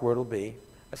park, where it'll be.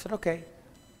 I said, okay,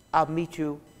 I'll meet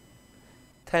you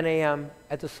 10 a.m.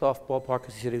 at the softball park,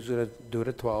 because he said he was going to do it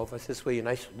at 12. I said, this way you're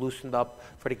nice, loosened up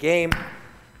for the game.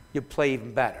 You play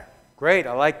even better. Great,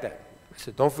 I like that. I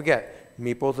said, don't forget,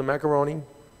 meatballs and macaroni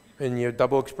and your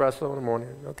double espresso in the morning.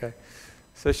 Okay.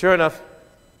 So sure enough,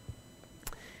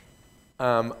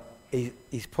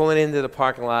 he's pulling into the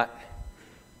parking lot,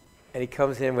 and he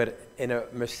comes in in a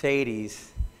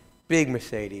Mercedes, big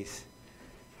Mercedes,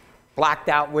 blacked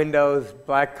out windows,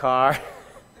 black car,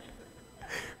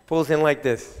 pulls in like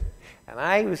this. And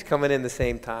I was coming in the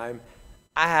same time.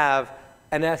 I have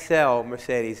an SL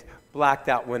Mercedes, blacked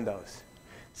out windows.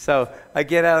 So I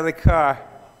get out of the car,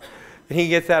 and he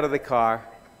gets out of the car.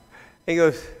 He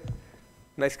goes,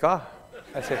 nice car.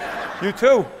 I said, you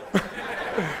too.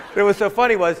 What was so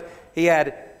funny was he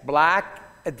had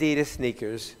black Adidas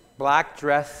sneakers, black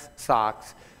dress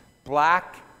socks,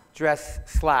 black dress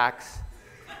slacks,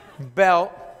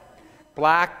 belt,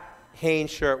 black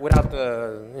Hanes shirt without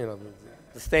the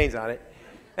stains on it.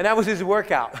 And that was his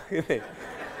workout.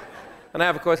 And I,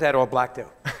 of course, had all black too.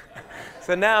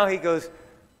 So now he goes,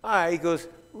 all right, he goes,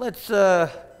 let's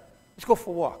go for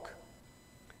a walk.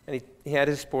 And he had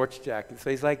his sports jacket, so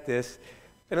he's like this.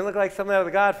 And it looked like something out of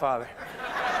The Godfather.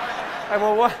 And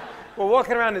we're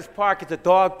walking around this park. It's a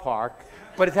dog park,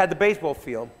 but it had the baseball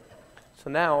field. So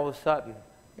now, all of a sudden,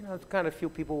 it's kind of a few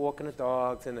people walking the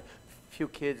dogs and a few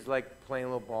kids like playing a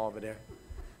little ball over there.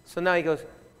 So now he goes,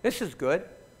 this is good.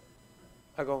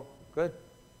 I go, good.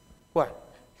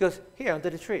 What? He goes, here, under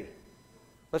the tree.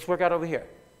 Let's work out over here.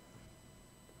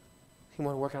 He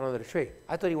wanted to work out under the tree.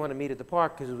 I thought he wanted to meet at the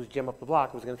park because it was gym up the block.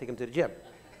 I was going to take him to the gym.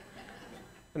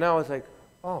 And now I was like,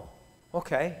 oh,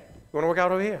 okay. You want to work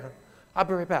out over here? Huh? I'll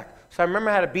be right back. So I remember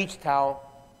I had a beach towel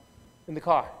in the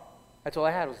car. That's all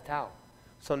I had was a towel.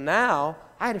 So now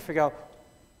I had to figure out,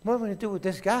 what am I going to do with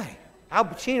this guy? Al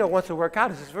Pacino wants to work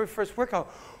out. It's his very first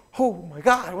workout. Oh, my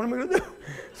God, what am I going to do?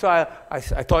 So I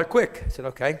thought quick. I said,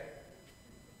 okay.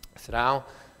 I said, Al,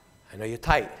 I know you're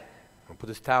tight. I'm going to put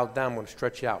this towel down. I'm going to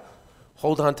stretch you out.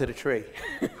 Hold on to the tree.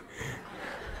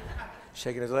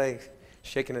 Shaking his legs,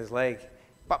 shaking his leg.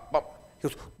 Bop, bop. He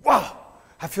goes, wow,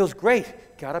 that feels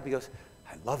great. Got up, he goes,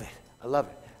 I love it, I love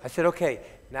it. I said, okay,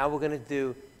 now we're going to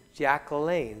do Jack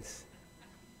LaLanne's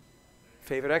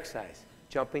favorite exercise,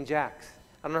 jumping jacks.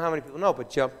 I don't know how many people know, but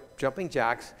jumping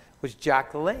jacks was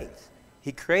Jack LaLanne's.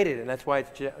 He created it, and that's why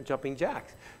it's jumping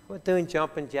jacks. We're doing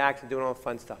jumping jacks and doing all the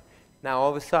fun stuff. Now, all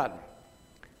of a sudden,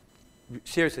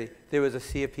 seriously, there was a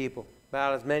sea of people,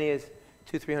 about as many as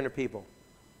 200-300 people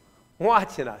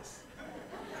watching us.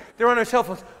 They're on their cell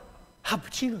phones. Al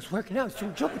Pacino's working out. He's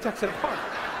doing jumping jacks in the park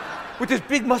with this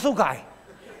big muscle guy.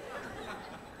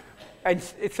 And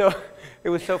it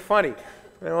was so funny.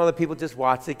 And all the people just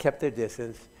watched. They kept their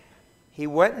distance. He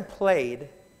went and played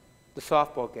the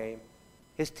softball game.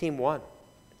 His team won.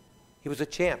 He was a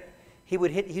champ. He would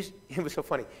hit. It was so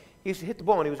funny. He used to hit the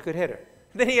ball, and he was a good hitter.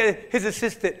 Then he had his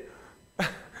assistant,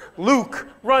 Luke,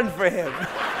 run for him.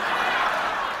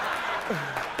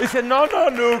 He said, no,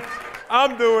 Luke,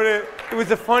 I'm doing it. It was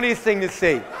the funniest thing to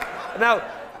see. Now,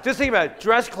 just think about it.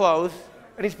 Dress clothes,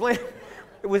 and he's playing.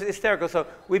 It was hysterical. So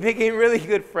we became really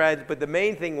good friends, but the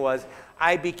main thing was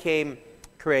I became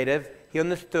creative. He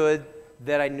understood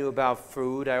that I knew about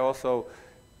food. I also,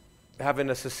 having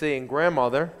a Sicilian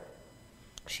grandmother,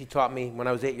 she taught me when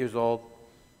I was 8 years old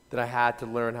that I had to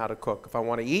learn how to cook. If I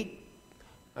want to eat,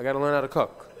 I got to learn how to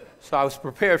cook. So I was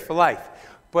prepared for life.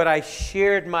 But I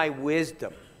shared my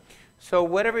wisdom. So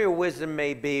whatever your wisdom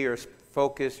may be, or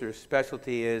focus, or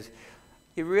specialty is,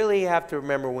 you really have to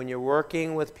remember when you're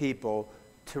working with people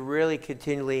to really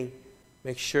continually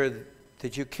make sure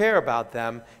that you care about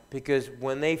them, because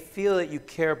when they feel that you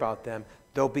care about them,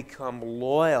 they'll become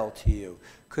loyal to you.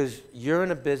 Because you're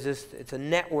in a business, it's a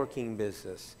networking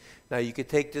business. Now, you could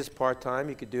take this part-time,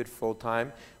 you could do it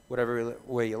full-time, whatever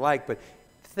way you like, but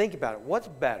think about it. What's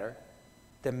better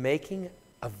than making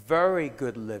a very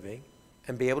good living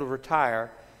and be able to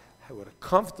retire with a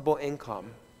comfortable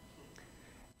income,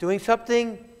 doing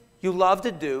something you love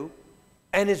to do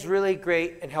and is really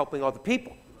great in helping other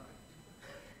people?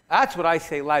 That's what I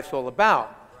say life's all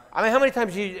about. I mean, how many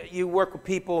times you work with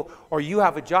people, or you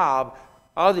have a job,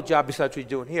 other job besides what you're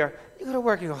doing here, you go to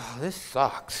work and you go, oh, this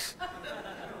sucks.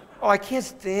 Oh, I can't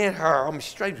stand her. I'm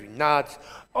straight to nuts.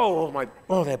 Oh,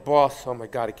 that boss. Oh my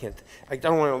God, I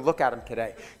don't want to look at him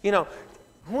today.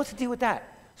 Who wants to deal with that?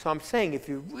 So I'm saying, if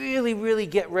you really, really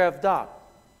get revved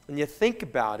up and you think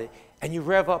about it and you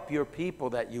rev up your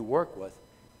people that you work with,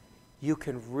 you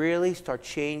can really start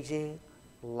changing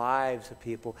lives of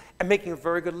people and making a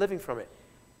very good living from it.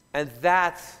 And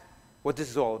that's what this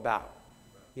is all about.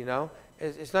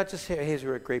 It's not just, hey, here's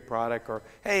a great product, or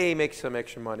hey, make some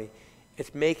extra money.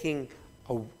 It's making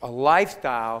a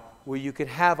lifestyle where you can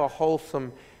have a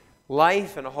wholesome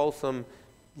life and a wholesome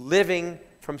living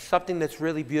from something that's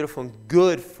really beautiful and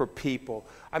good for people.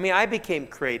 I mean, I became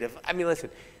creative. I mean, listen,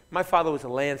 my father was a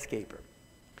landscaper.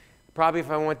 Probably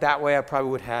if I went that way, I probably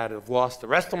would have lost the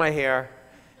rest of my hair.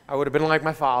 I would have been like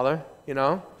my father,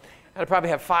 I'd probably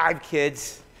have 5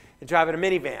 kids and drive in a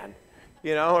minivan,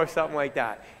 or something like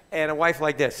that. And a wife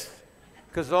like this.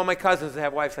 Because all my cousins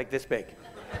have wives like this big.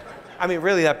 I mean,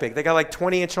 really that big. They got like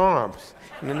 20-inch arms.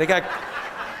 And then they got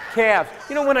calves.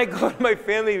 When I go to my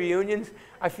family reunions,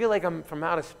 I feel like I'm from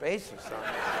outer space or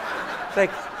something. It's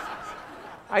like,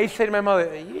 I used to say to my mother,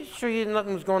 "Are you sure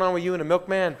nothing was going on with you and the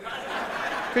milkman?"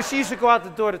 Because she used to go out the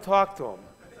door to talk to him.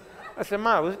 I said,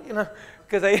 "Mom,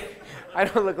 because I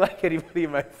don't look like anybody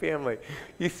in my family."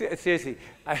 Seriously,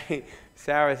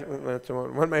 Sarah went to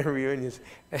one of my reunions,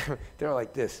 and they were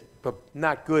like this, but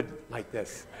not good like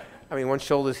this. I mean, one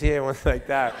shoulder's here, one's like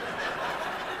that.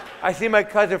 I see my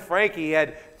cousin Frankie, he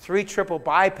had 3 triple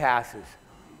bypasses.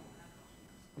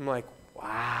 I'm like,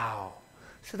 wow.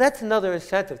 So that's another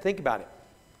incentive. Think about it.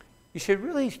 You should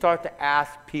really start to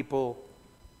ask people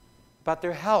about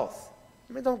their health.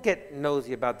 I mean, don't get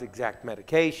nosy about the exact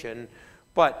medication,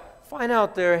 but find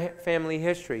out their family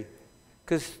history.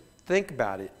 Because think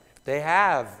about it. If they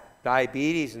have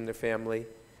diabetes in their family,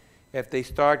 if they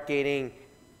start gaining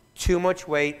too much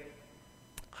weight,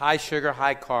 high sugar,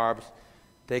 high carbs,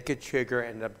 they could trigger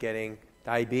and end up getting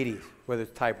diabetes, whether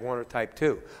it's type 1 or type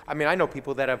 2. I mean, I know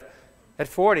people that have, at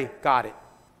 40, got it.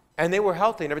 And they were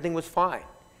healthy and everything was fine.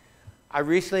 I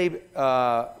recently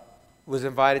was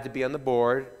invited to be on the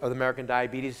board of the American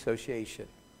Diabetes Association.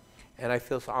 And I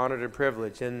feel so honored and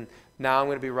privileged. And now I'm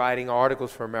going to be writing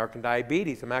articles for American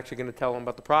Diabetes. I'm actually going to tell them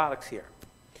about the products here.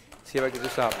 See if I can get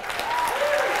this up.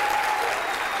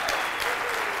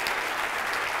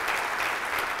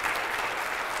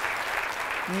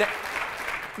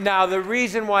 Now, the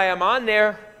reason why I'm on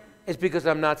there is because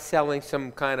I'm not selling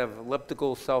some kind of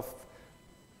elliptical,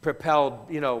 self-propelled,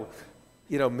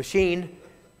 machine,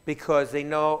 because they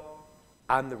know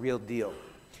I'm the real deal.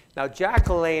 Now, Jack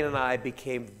LaLanne and I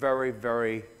became very,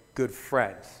 very good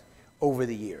friends over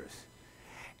the years.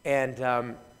 And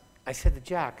I said to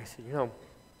Jack, I said, you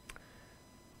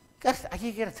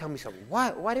got to tell me something.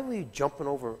 Why didn't we jumping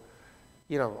over,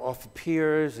 off the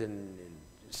piers and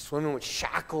swimming with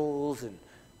shackles and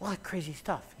all that crazy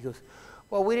stuff? He goes,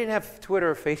 well, we didn't have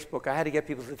Twitter or Facebook. I had to get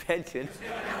people's attention.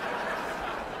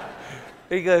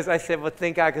 He goes, I said, well,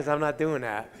 thank God, because I'm not doing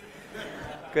that.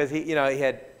 Because he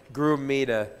had groomed me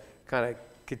to kind of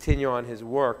continue on his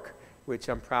work, which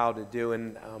I'm proud to do.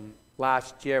 And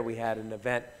last year we had an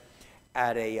event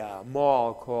at a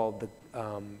mall called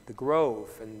the Grove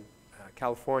in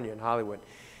California, in Hollywood.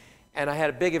 And I had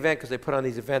a big event because they put on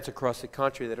these events across the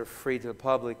country that are free to the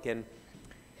public, and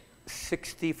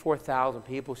 64,000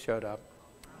 people showed up.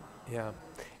 Yeah.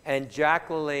 And Jack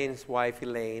LaLanne's wife,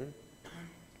 Elaine,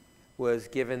 was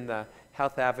given the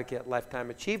Health Advocate Lifetime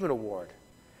Achievement Award.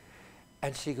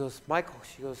 And she goes, Michael,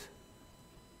 she goes,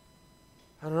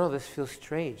 I don't know, this feels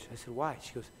strange. I said, why?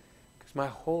 She goes, because my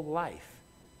whole life,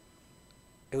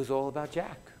 it was all about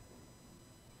Jack.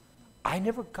 I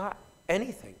never got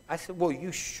anything. I said, well,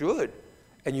 you should,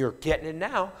 and you're getting it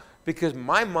now, because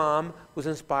my mom was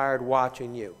inspired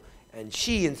watching you, and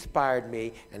she inspired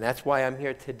me, and that's why I'm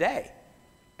here today.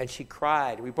 And she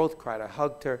cried. We both cried. I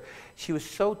hugged her. She was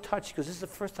so touched. She goes, this is the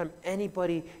first time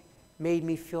anybody made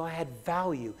me feel I had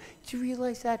value. Did you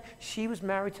realize that? She was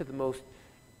married to the most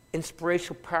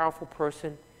inspirational, powerful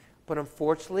person, but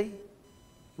unfortunately,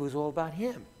 it was all about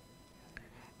him.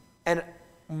 And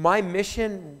my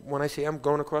mission, when I say I'm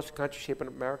going across the country shaping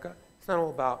America, it's not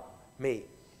all about me.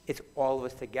 It's all of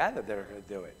us together that are going to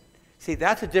do it. See,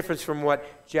 that's a difference from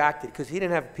what Jack did, because he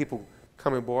didn't have people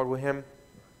coming aboard with him.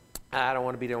 I don't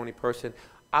want to be the only person.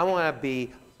 I want to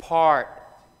be part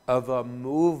of a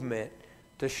movement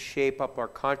to shape up our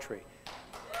country.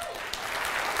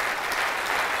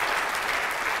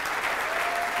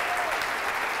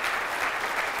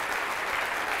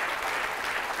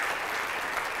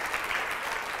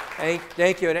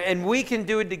 Thank you. And we can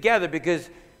do it together, because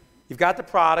you've got the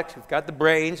products, we've got the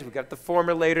brains, we've got the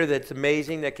formulator that's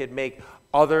amazing, that could make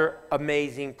other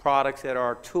amazing products that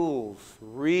are tools,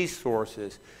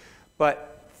 resources.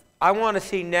 But I want to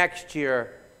see next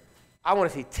year, I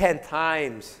want to see 10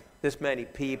 times this many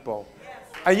people. Yes.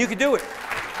 And you can do it.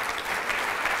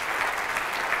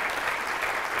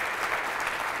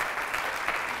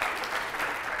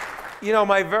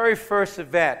 My very first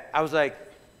event, I was like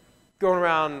going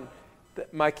around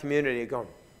my community going,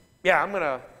 yeah, I'm going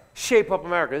to shape up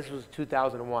America. This was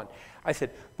 2001. I said,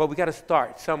 but we got to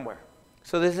start somewhere.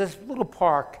 So there's this little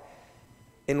park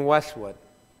in Westwood.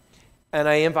 And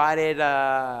I invited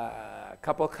a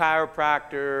couple of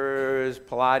chiropractors,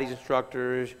 Pilates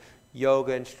instructors,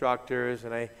 yoga instructors,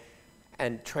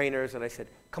 and trainers, and I said,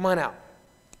 come on out.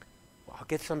 I'll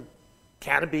get some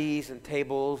canopies and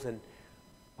tables, and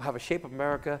we'll have a Shape of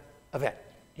America event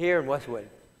here in Westwood.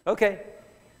 Okay.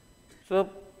 So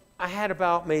I had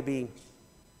about maybe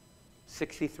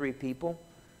 63 people,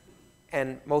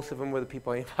 and most of them were the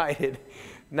people I invited,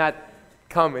 not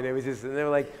coming. It was just, and they were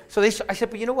like, so I said,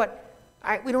 but you know what?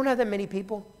 We don't have that many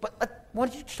people, but why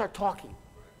don't you start talking?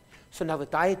 So now the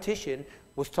dietitian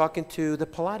was talking to the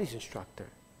Pilates instructor.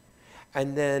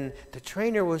 And then the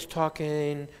trainer was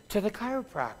talking to the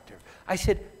chiropractor. I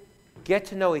said, get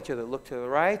to know each other. Look to the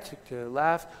right, to the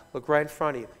left, look right in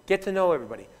front of you. Get to know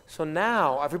everybody. So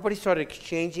now everybody started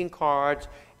exchanging cards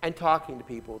and talking to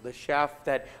people. The chef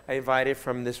that I invited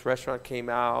from this restaurant came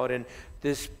out, and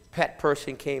this pet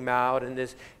person came out, and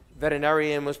this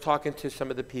veterinarian was talking to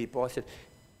some of the people. I said,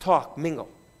 talk, mingle.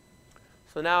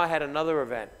 So now I had another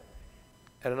event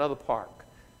at another park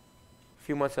a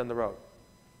few months on the road.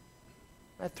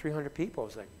 I had 300 people. I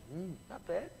was like, not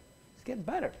bad. It's getting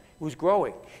better. It was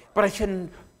growing. But I said,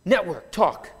 network,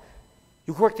 talk.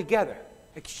 You work together,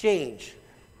 exchange,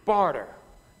 barter.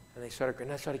 And I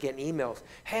started getting emails.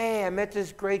 Hey, I met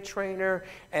this great trainer,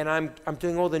 and I'm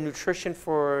doing all the nutrition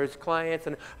for his clients.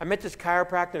 And I met this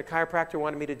chiropractor. The chiropractor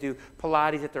wanted me to do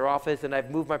Pilates at their office, and I've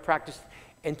moved my practice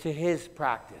into his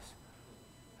practice.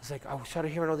 I started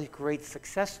hearing all these great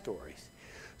success stories.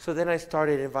 So then I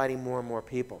started inviting more and more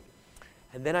people.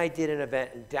 And then I did an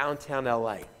event in downtown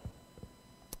LA.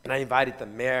 And I invited the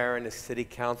mayor and the city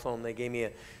council, and they gave me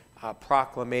a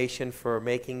proclamation for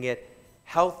making it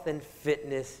Health and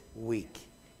Fitness Week.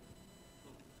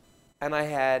 And I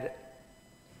had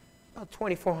about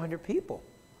 2,400 people.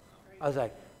 I was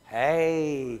like,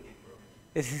 hey,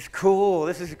 this is cool,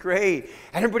 this is great.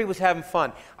 And everybody was having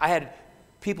fun. I had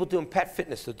people doing pet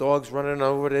fitness, the dogs running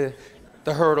over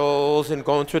the hurdles and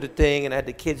going through the thing, and I had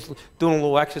the kids doing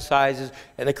little exercises,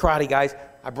 and the karate guys.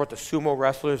 I brought the sumo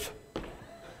wrestlers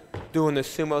doing the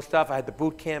sumo stuff. I had the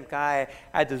boot camp guy.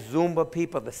 I had the Zumba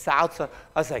people, the salsa.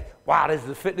 I was like, wow, this is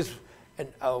the fitness and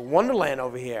wonderland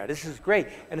over here. This is great.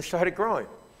 And it started growing.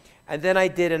 And then I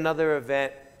did another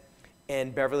event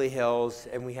in Beverly Hills,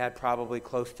 and we had probably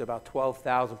close to about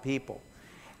 12,000 people.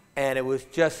 And it was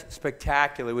just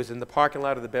spectacular. It was in the parking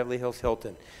lot of the Beverly Hills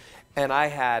Hilton. And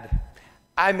I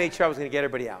made sure I was going to get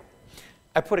everybody out.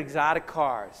 I put exotic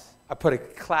cars. I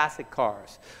put classic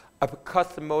cars. I put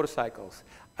custom motorcycles.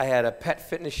 I had a pet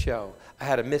fitness show. I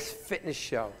had a Miss Fitness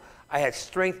show. I had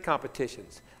strength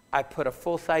competitions. I put a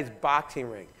full-size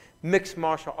boxing ring, mixed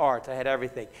martial arts. I had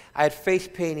everything. I had face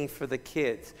painting for the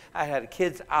kids. I had a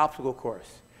kids' obstacle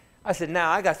course. I said, now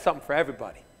I got something for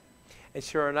everybody. And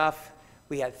sure enough,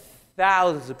 we had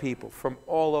thousands of people from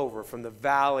all over, from the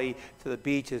valley to the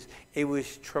beaches. It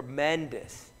was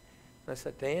tremendous. And I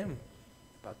said, damn,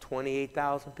 about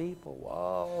 28,000 people.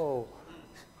 Whoa.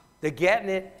 They're getting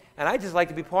it. And I just like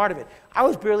to be part of it. I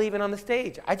was barely even on the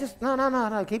stage. I just,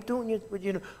 no, keep doing what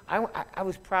you know. I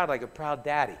was proud, like a proud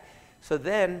daddy. So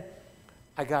then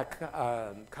I got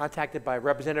contacted by a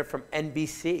representative from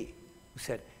NBC who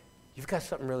said, you've got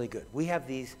something really good. We have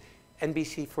these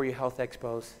NBC For Your Health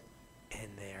Expos, and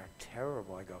they're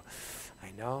terrible. I go,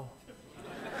 I know.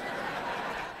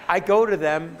 I go to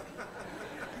them,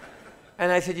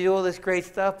 and I said, you do all this great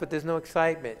stuff, but there's no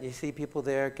excitement. You see people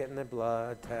there getting their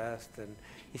blood test, and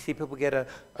you see people get a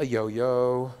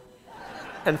yo-yo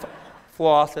and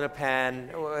floss in a pen.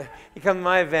 You come to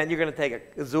my event, you're going to take a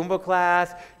Zumba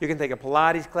class, you're going to take a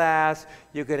Pilates class,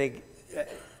 you're going to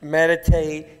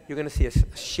meditate, you're going to see a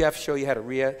chef show you how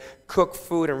to cook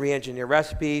food and re-engineer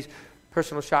recipes.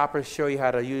 Personal shoppers show you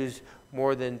how to use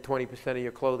more than 20% of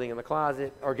your clothing in the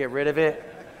closet or get rid of it,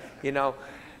 you know.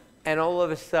 And all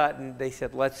of a sudden, they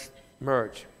said, let's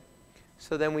merge.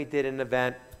 So then we did an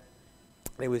event.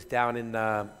 It was down in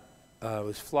it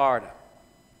was Florida.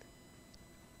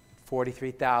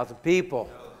 43,000 people.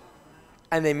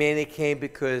 And they mainly came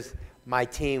because my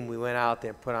team, we went out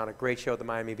there and put on a great show at the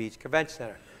Miami Beach Convention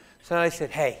Center. So then I said,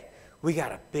 hey, we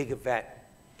got a big event.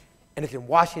 And it's in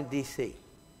Washington, D.C.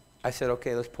 I said,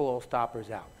 okay, let's pull all stoppers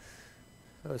out.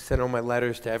 I sent all my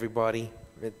letters to everybody,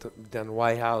 down the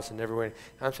White House and everywhere.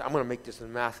 I'm going to make this a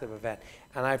massive event.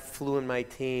 And I flew in my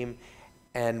team,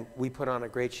 and we put on a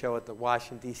great show at the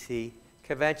Washington, D.C.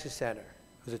 Convention Center.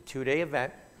 It was a 2-day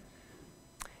event.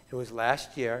 It was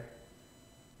last year.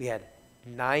 We had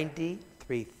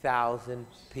 93,000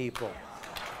 people.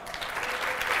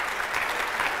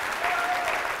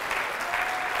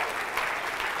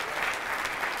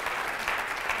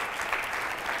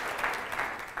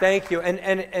 Thank you.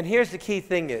 And here's the key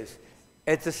thing is,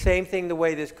 it's the same thing the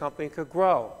way this company could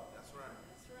grow. That's right.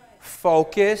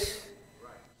 Focus,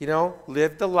 you know,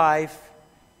 live the life,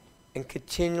 and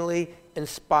continually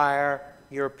inspire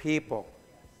your people.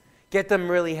 Get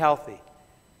them really healthy.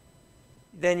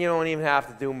 Then you don't even have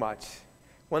to do much.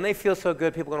 When they feel so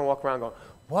good, people are going to walk around going,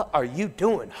 what are you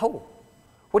doing? Oh,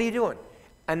 what are you doing?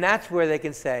 And that's where they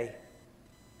can say,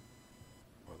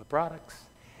 well, the products.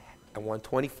 And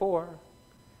 124.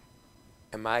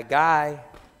 And my guy,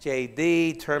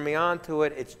 JD, turned me on to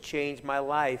it. It's changed my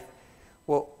life.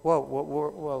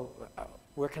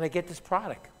 where can I get this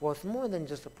product? Well, it's more than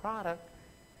just a product.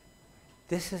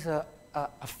 This is a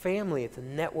family. It's a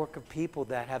network of people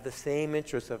that have the same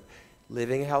interests of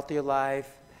living a healthier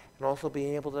life and also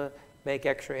being able to make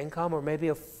extra income or maybe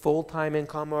a full-time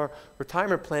income or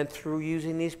retirement plan through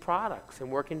using these products and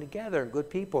working together and good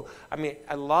people. I mean,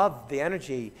 I love the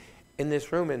energy in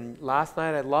this room, and last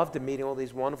night I loved meeting all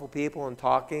these wonderful people and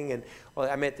talking, and well,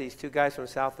 I met these two guys from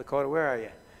South Dakota. Where are you?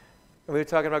 And we were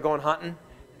talking about going hunting.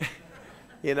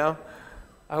 You know?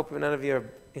 I hope none of you have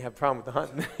a problem with the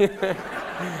hunting.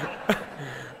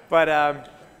 But I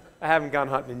haven't gone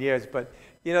hunting in years. But,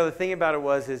 you know, the thing about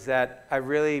it is that I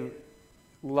really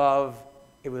love,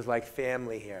 it was like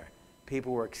family here.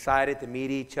 People were excited to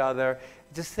meet each other.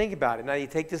 Just think about it. Now you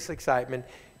take this excitement,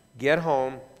 get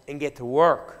home, and get to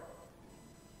work.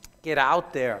 Get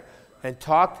out there and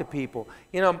talk to people.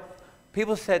 You know,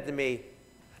 people said to me,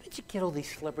 how did you get all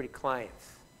these celebrity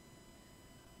clients?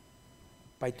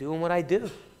 By doing what I do.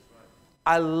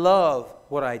 I love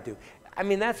what I do. I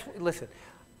mean, listen,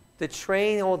 to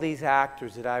train all these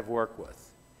actors that I've worked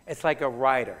with, it's like a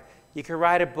writer. You can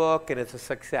write a book and it's a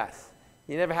success.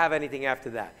 You never have anything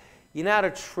after that. You're not a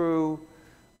true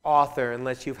author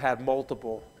unless you've had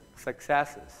multiple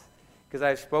successes. Because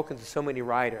I've spoken to so many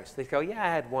writers. They go, yeah, I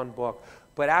had one book.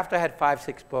 But after I had 5,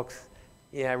 6 books,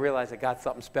 I realized I got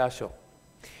something special.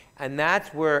 And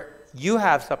that's where you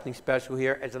have something special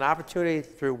here as an opportunity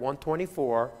through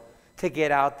 124 to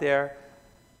get out there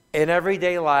in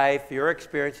everyday life, your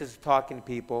experiences talking to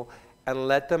people, and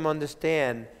let them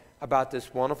understand about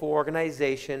this wonderful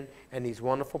organization and these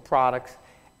wonderful products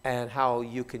and how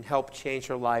you can help change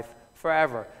your life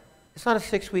forever. It's not a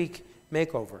 6-week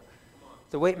makeover.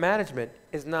 The weight management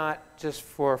is not just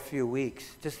for a few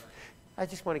weeks. I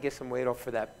just want to get some weight off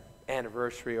for that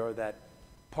anniversary or that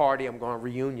party I'm going,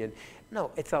 reunion.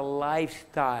 No, it's a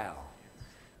lifestyle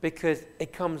because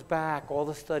it comes back. All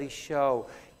the studies show.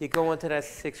 You go into that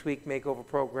 6-week makeover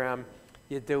program,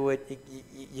 you do it,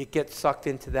 you get sucked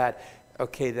into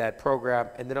that program,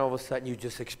 and then all of a sudden you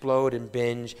just explode and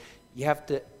binge. You have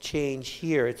to change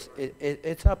here.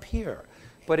 It's up here.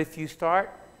 But if you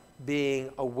start being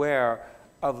aware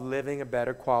of living a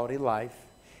better quality life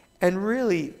and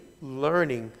really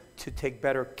learning to take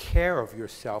better care of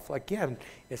yourself. Again,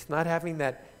 it's not having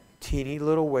that teeny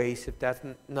little waist if that's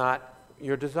not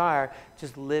your desire,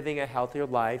 just living a healthier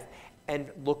life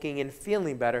and looking and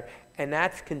feeling better, and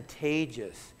that's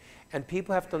contagious. And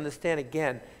people have to understand,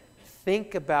 again,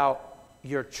 think about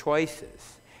your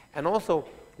choices. And also,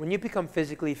 when you become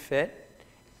physically fit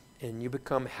and you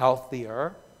become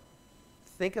healthier,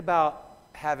 think about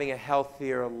having a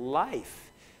healthier life.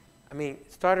 I mean,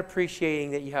 start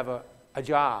appreciating that you have a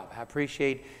job.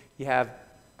 Appreciate you have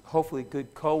hopefully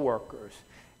good coworkers.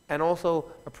 And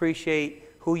also appreciate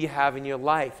who you have in your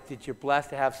life. That you're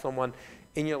blessed to have someone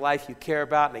in your life you care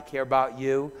about and they care about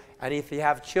you. And if you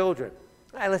have children,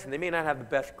 listen, they may not have the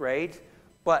best grades,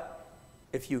 but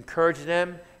if you encourage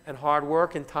them and hard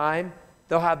work and time,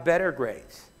 they'll have better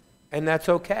grades. And that's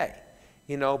okay.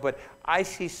 You know, but I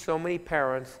see so many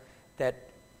parents that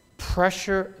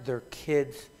pressure their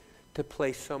kids to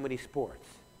play so many sports.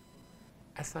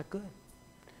 That's not good.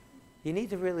 You need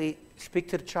to really speak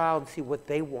to the child and see what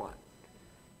they want.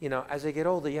 You know, as they get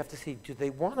older, you have to see, do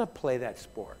they want to play that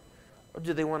sport? Or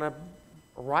do they want to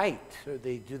write? Or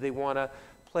do they want to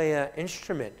play an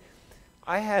instrument?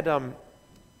 I had,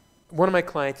 one of my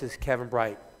clients is Kevin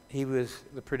Bright. He was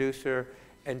the producer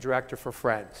and director for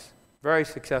Friends. Very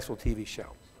successful TV show.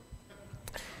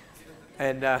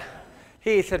 And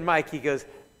he said, Mike, he goes,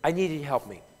 I need you to help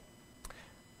me.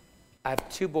 I have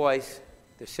 2 boys.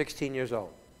 They're 16 years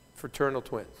old, fraternal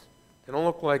twins. They don't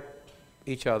look like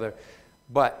each other,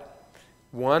 but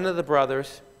one of the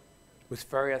brothers was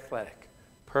very athletic,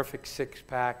 perfect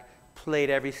six-pack, played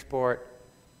every sport,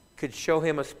 could show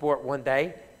him a sport one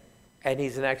day, and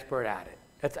he's an expert at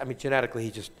it. Genetically, he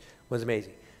just was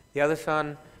amazing. The other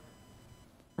son,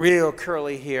 real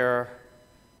curly hair,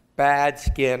 bad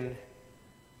skin,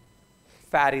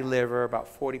 fatty liver, about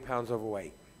 40 pounds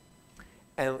overweight,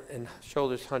 and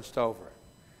shoulders hunched over.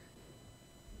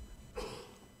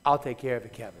 I'll take care of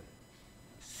it, Kevin.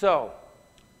 So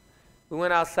we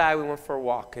went outside, we went for a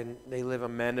walk, and they live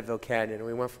in Mandeville Canyon, and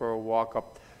we went for a walk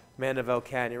up Mandeville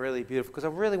Canyon, really beautiful, because I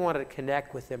really wanted to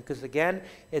connect with them, because again,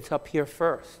 it's up here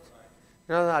first.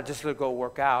 You know, not just to go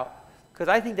work out, because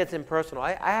I think that's impersonal.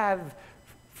 I have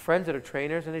friends that are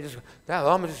trainers, and they just,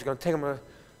 I'm just going to take them to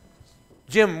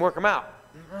the gym and work them out.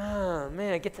 Oh,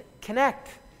 man, get to connect.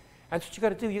 That's what you got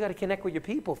to do. You got to connect with your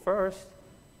people first.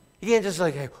 You can't just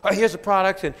like, hey, oh, here's the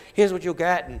products, and here's what you'll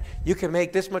get, and you can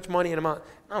make this much money in a month.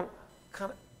 No,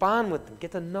 kind of bond with them,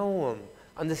 get to know them,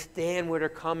 understand where they're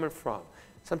coming from.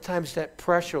 Sometimes that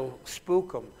pressure will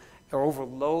spook them or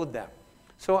overload them.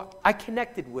 So I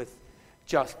connected with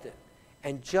Justin.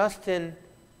 And Justin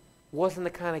wasn't the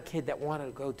kind of kid that wanted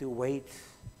to go do weights.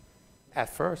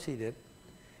 At first, he did.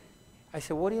 I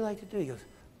said, what do you like to do? He goes,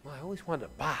 well, I always wanted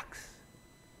to box.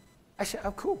 I said,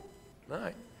 oh, cool. All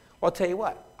right. Well, I'll tell you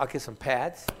what. I'll get some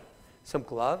pads, some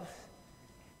gloves,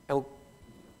 and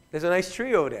there's a nice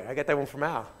tree over there. I got that one from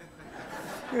Al.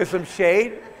 There's some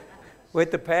shade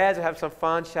with the pads. I'll have some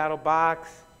fun, shadow box.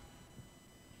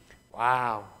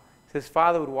 Wow. So his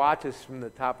father would watch us from the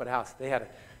top of the house. They had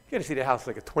you got to see the house,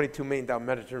 like a $22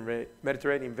 million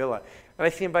Mediterranean villa. And I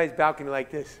see him by his balcony like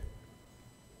this.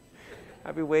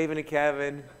 I'd be waving to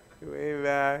Kevin, waving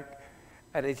back.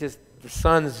 And it's just the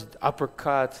son's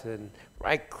uppercuts and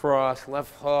right cross,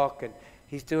 left hook, and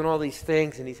he's doing all these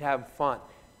things and he's having fun.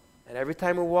 And every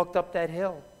time we walked up that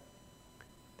hill,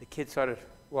 the kid started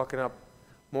walking up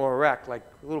more erect, like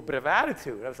a little bit of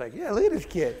attitude. I was like, yeah, look at this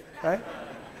kid, right?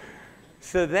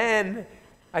 So then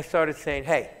I started saying,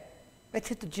 hey, let's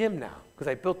hit the gym now, because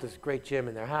I built this great gym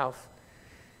in their house.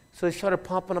 So they started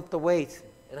pumping up the weights,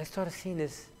 and I started seeing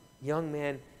this young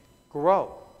man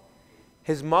grow.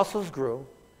 His muscles grew,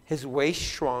 his waist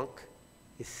shrunk,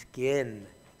 his skin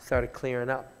started clearing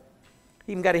up.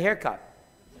 He even got a haircut.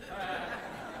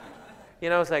 You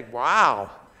know, I was like,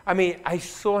 wow. I mean, I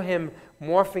saw him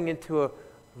morphing into a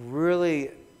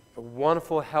really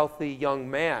wonderful, healthy young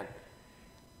man.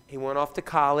 He went off to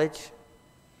college.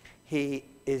 He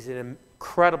is in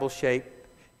incredible shape.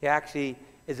 He actually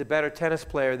is a better tennis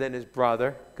player than his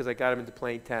brother, because I got him into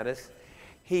playing tennis.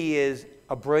 He is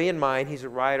a brilliant mind. He's a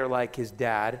writer like his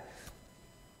dad.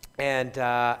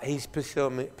 And he's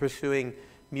pursuing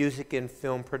music and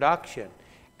film production.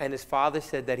 And his father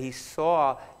said that he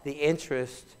saw the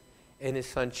interest in his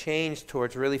son change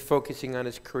towards really focusing on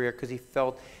his career, because he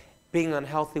felt being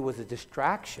unhealthy was a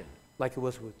distraction, like it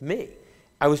was with me.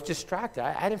 I was distracted.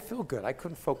 I didn't feel good. I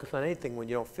couldn't focus on anything when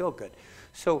you don't feel good.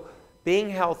 So being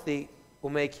healthy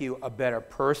will make you a better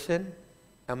person.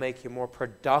 It'll make you a more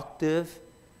productive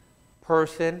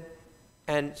person.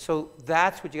 And so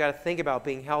that's what you got to think about.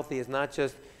 Being healthy is not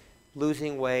just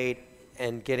losing weight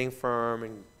and getting firm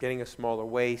and getting a smaller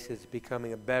waist. It's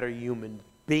becoming a better human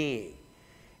being.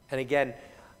 And again,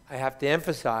 I have to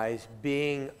emphasize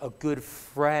being a good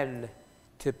friend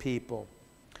to people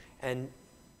and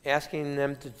asking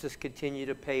them to just continue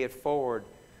to pay it forward.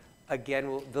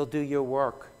 Again, they'll do your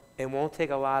work. It won't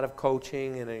take a lot of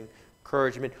coaching and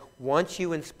encouragement. Once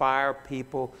you inspire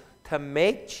people to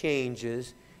make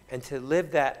changes and to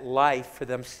live that life for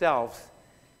themselves,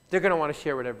 they're going to want to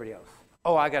share with everybody else.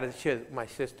 Oh, I got to share with my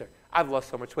sister. I've lost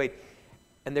so much weight.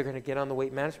 And they're going to get on the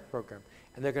weight management program.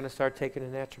 And they're going to start taking the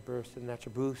Natural Burst and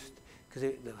Natural Boost, because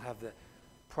they'll have the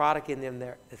product in them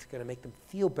there that's going to make them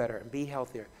feel better and be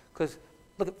healthier. Because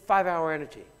look at 5-Hour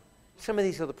Energy. Some of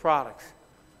these are the products.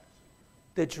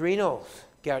 The adrenals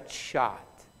get shot.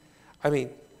 I mean,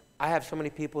 I have so many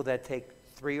people that take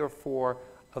 3 or 4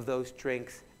 of those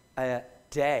drinks a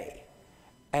day,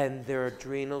 and their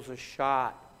adrenals are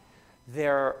shot.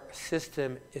 Their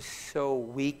system is so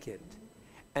weakened.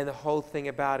 And the whole thing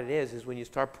about it is when you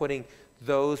start putting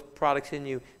those products in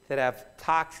you that have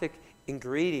toxic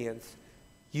ingredients,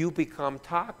 you become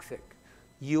toxic.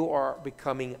 You are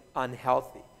becoming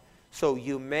unhealthy. So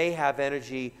you may have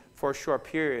energy for a short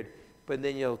period, but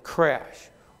then you'll crash.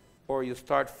 Or you'll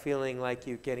start feeling like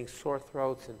you're getting sore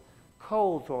throats and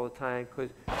colds all the time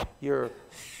because your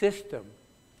system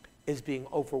is being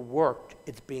overworked.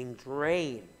 It's being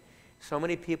drained. So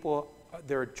many people,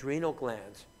 their adrenal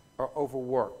glands are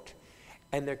overworked,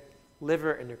 and their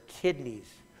liver and their kidneys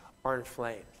are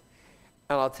inflamed.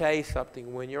 And I'll tell you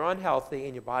something, when you're unhealthy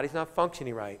and your body's not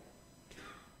functioning right,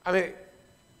 I mean,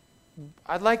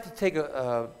 I'd like to take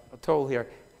a toll here.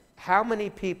 How many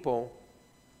people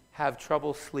have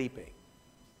trouble sleeping?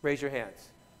 Raise your hands.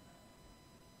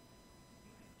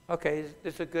 Okay,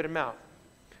 it's a good amount.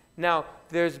 Now,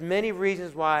 there's many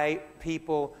reasons why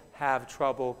people have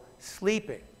trouble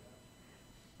sleeping.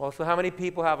 Also, how many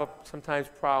people have sometimes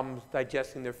problems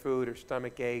digesting their food, or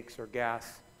stomach aches or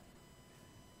gas?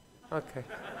 Okay.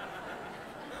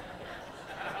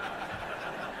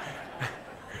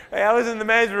 Hey, I was in the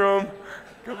men's room.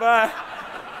 Goodbye.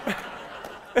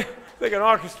 It's like an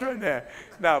orchestra in there.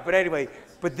 No, but anyway,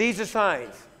 but these are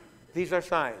signs. These are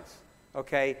signs,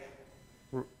 okay?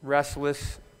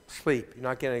 Restless sleep. You're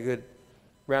not getting a good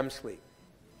REM sleep.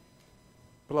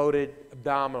 Bloated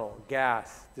abdominal,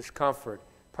 gas, discomfort,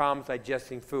 problems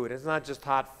digesting food. It's not just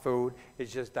hot food,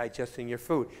 it's just digesting your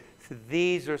food. So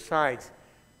these are signs.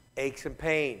 Aches and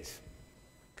pains.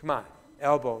 Come on.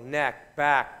 Elbow, neck,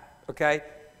 back, okay?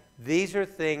 These are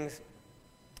things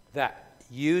that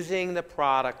using the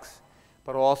products,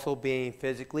 but also being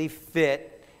physically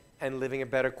fit and living a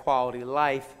better quality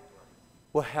life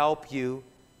will help you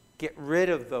get rid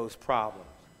of those problems.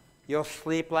 You'll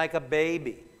sleep like a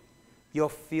baby. You'll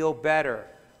feel better.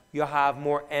 You'll have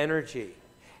more energy.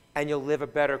 And you'll live a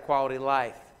better quality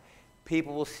life.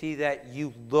 People will see that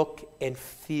you look and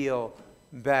feel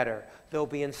better. They'll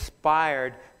be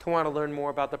inspired to want to learn more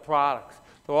about the products.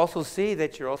 They'll also see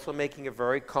that you're also making a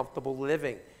very comfortable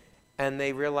living. And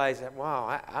they realize that,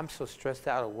 wow, I'm so stressed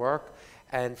out at work.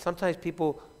 And sometimes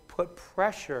people put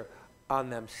pressure on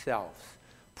themselves,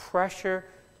 pressure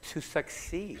to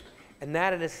succeed. And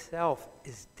that in itself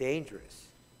is dangerous.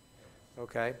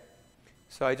 Okay?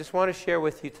 So I just want to share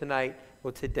with you tonight,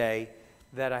 or today,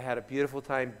 that I had a beautiful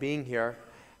time being here.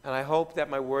 And I hope that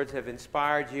my words have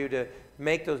inspired you to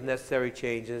make those necessary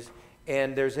changes.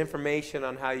 And there's information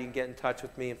on how you can get in touch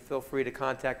with me, and feel free to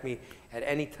contact me at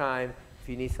any time if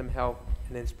you need some help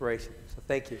and inspiration. So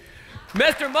thank you.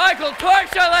 Mr. Michael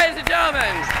Torchia, ladies and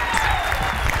gentlemen.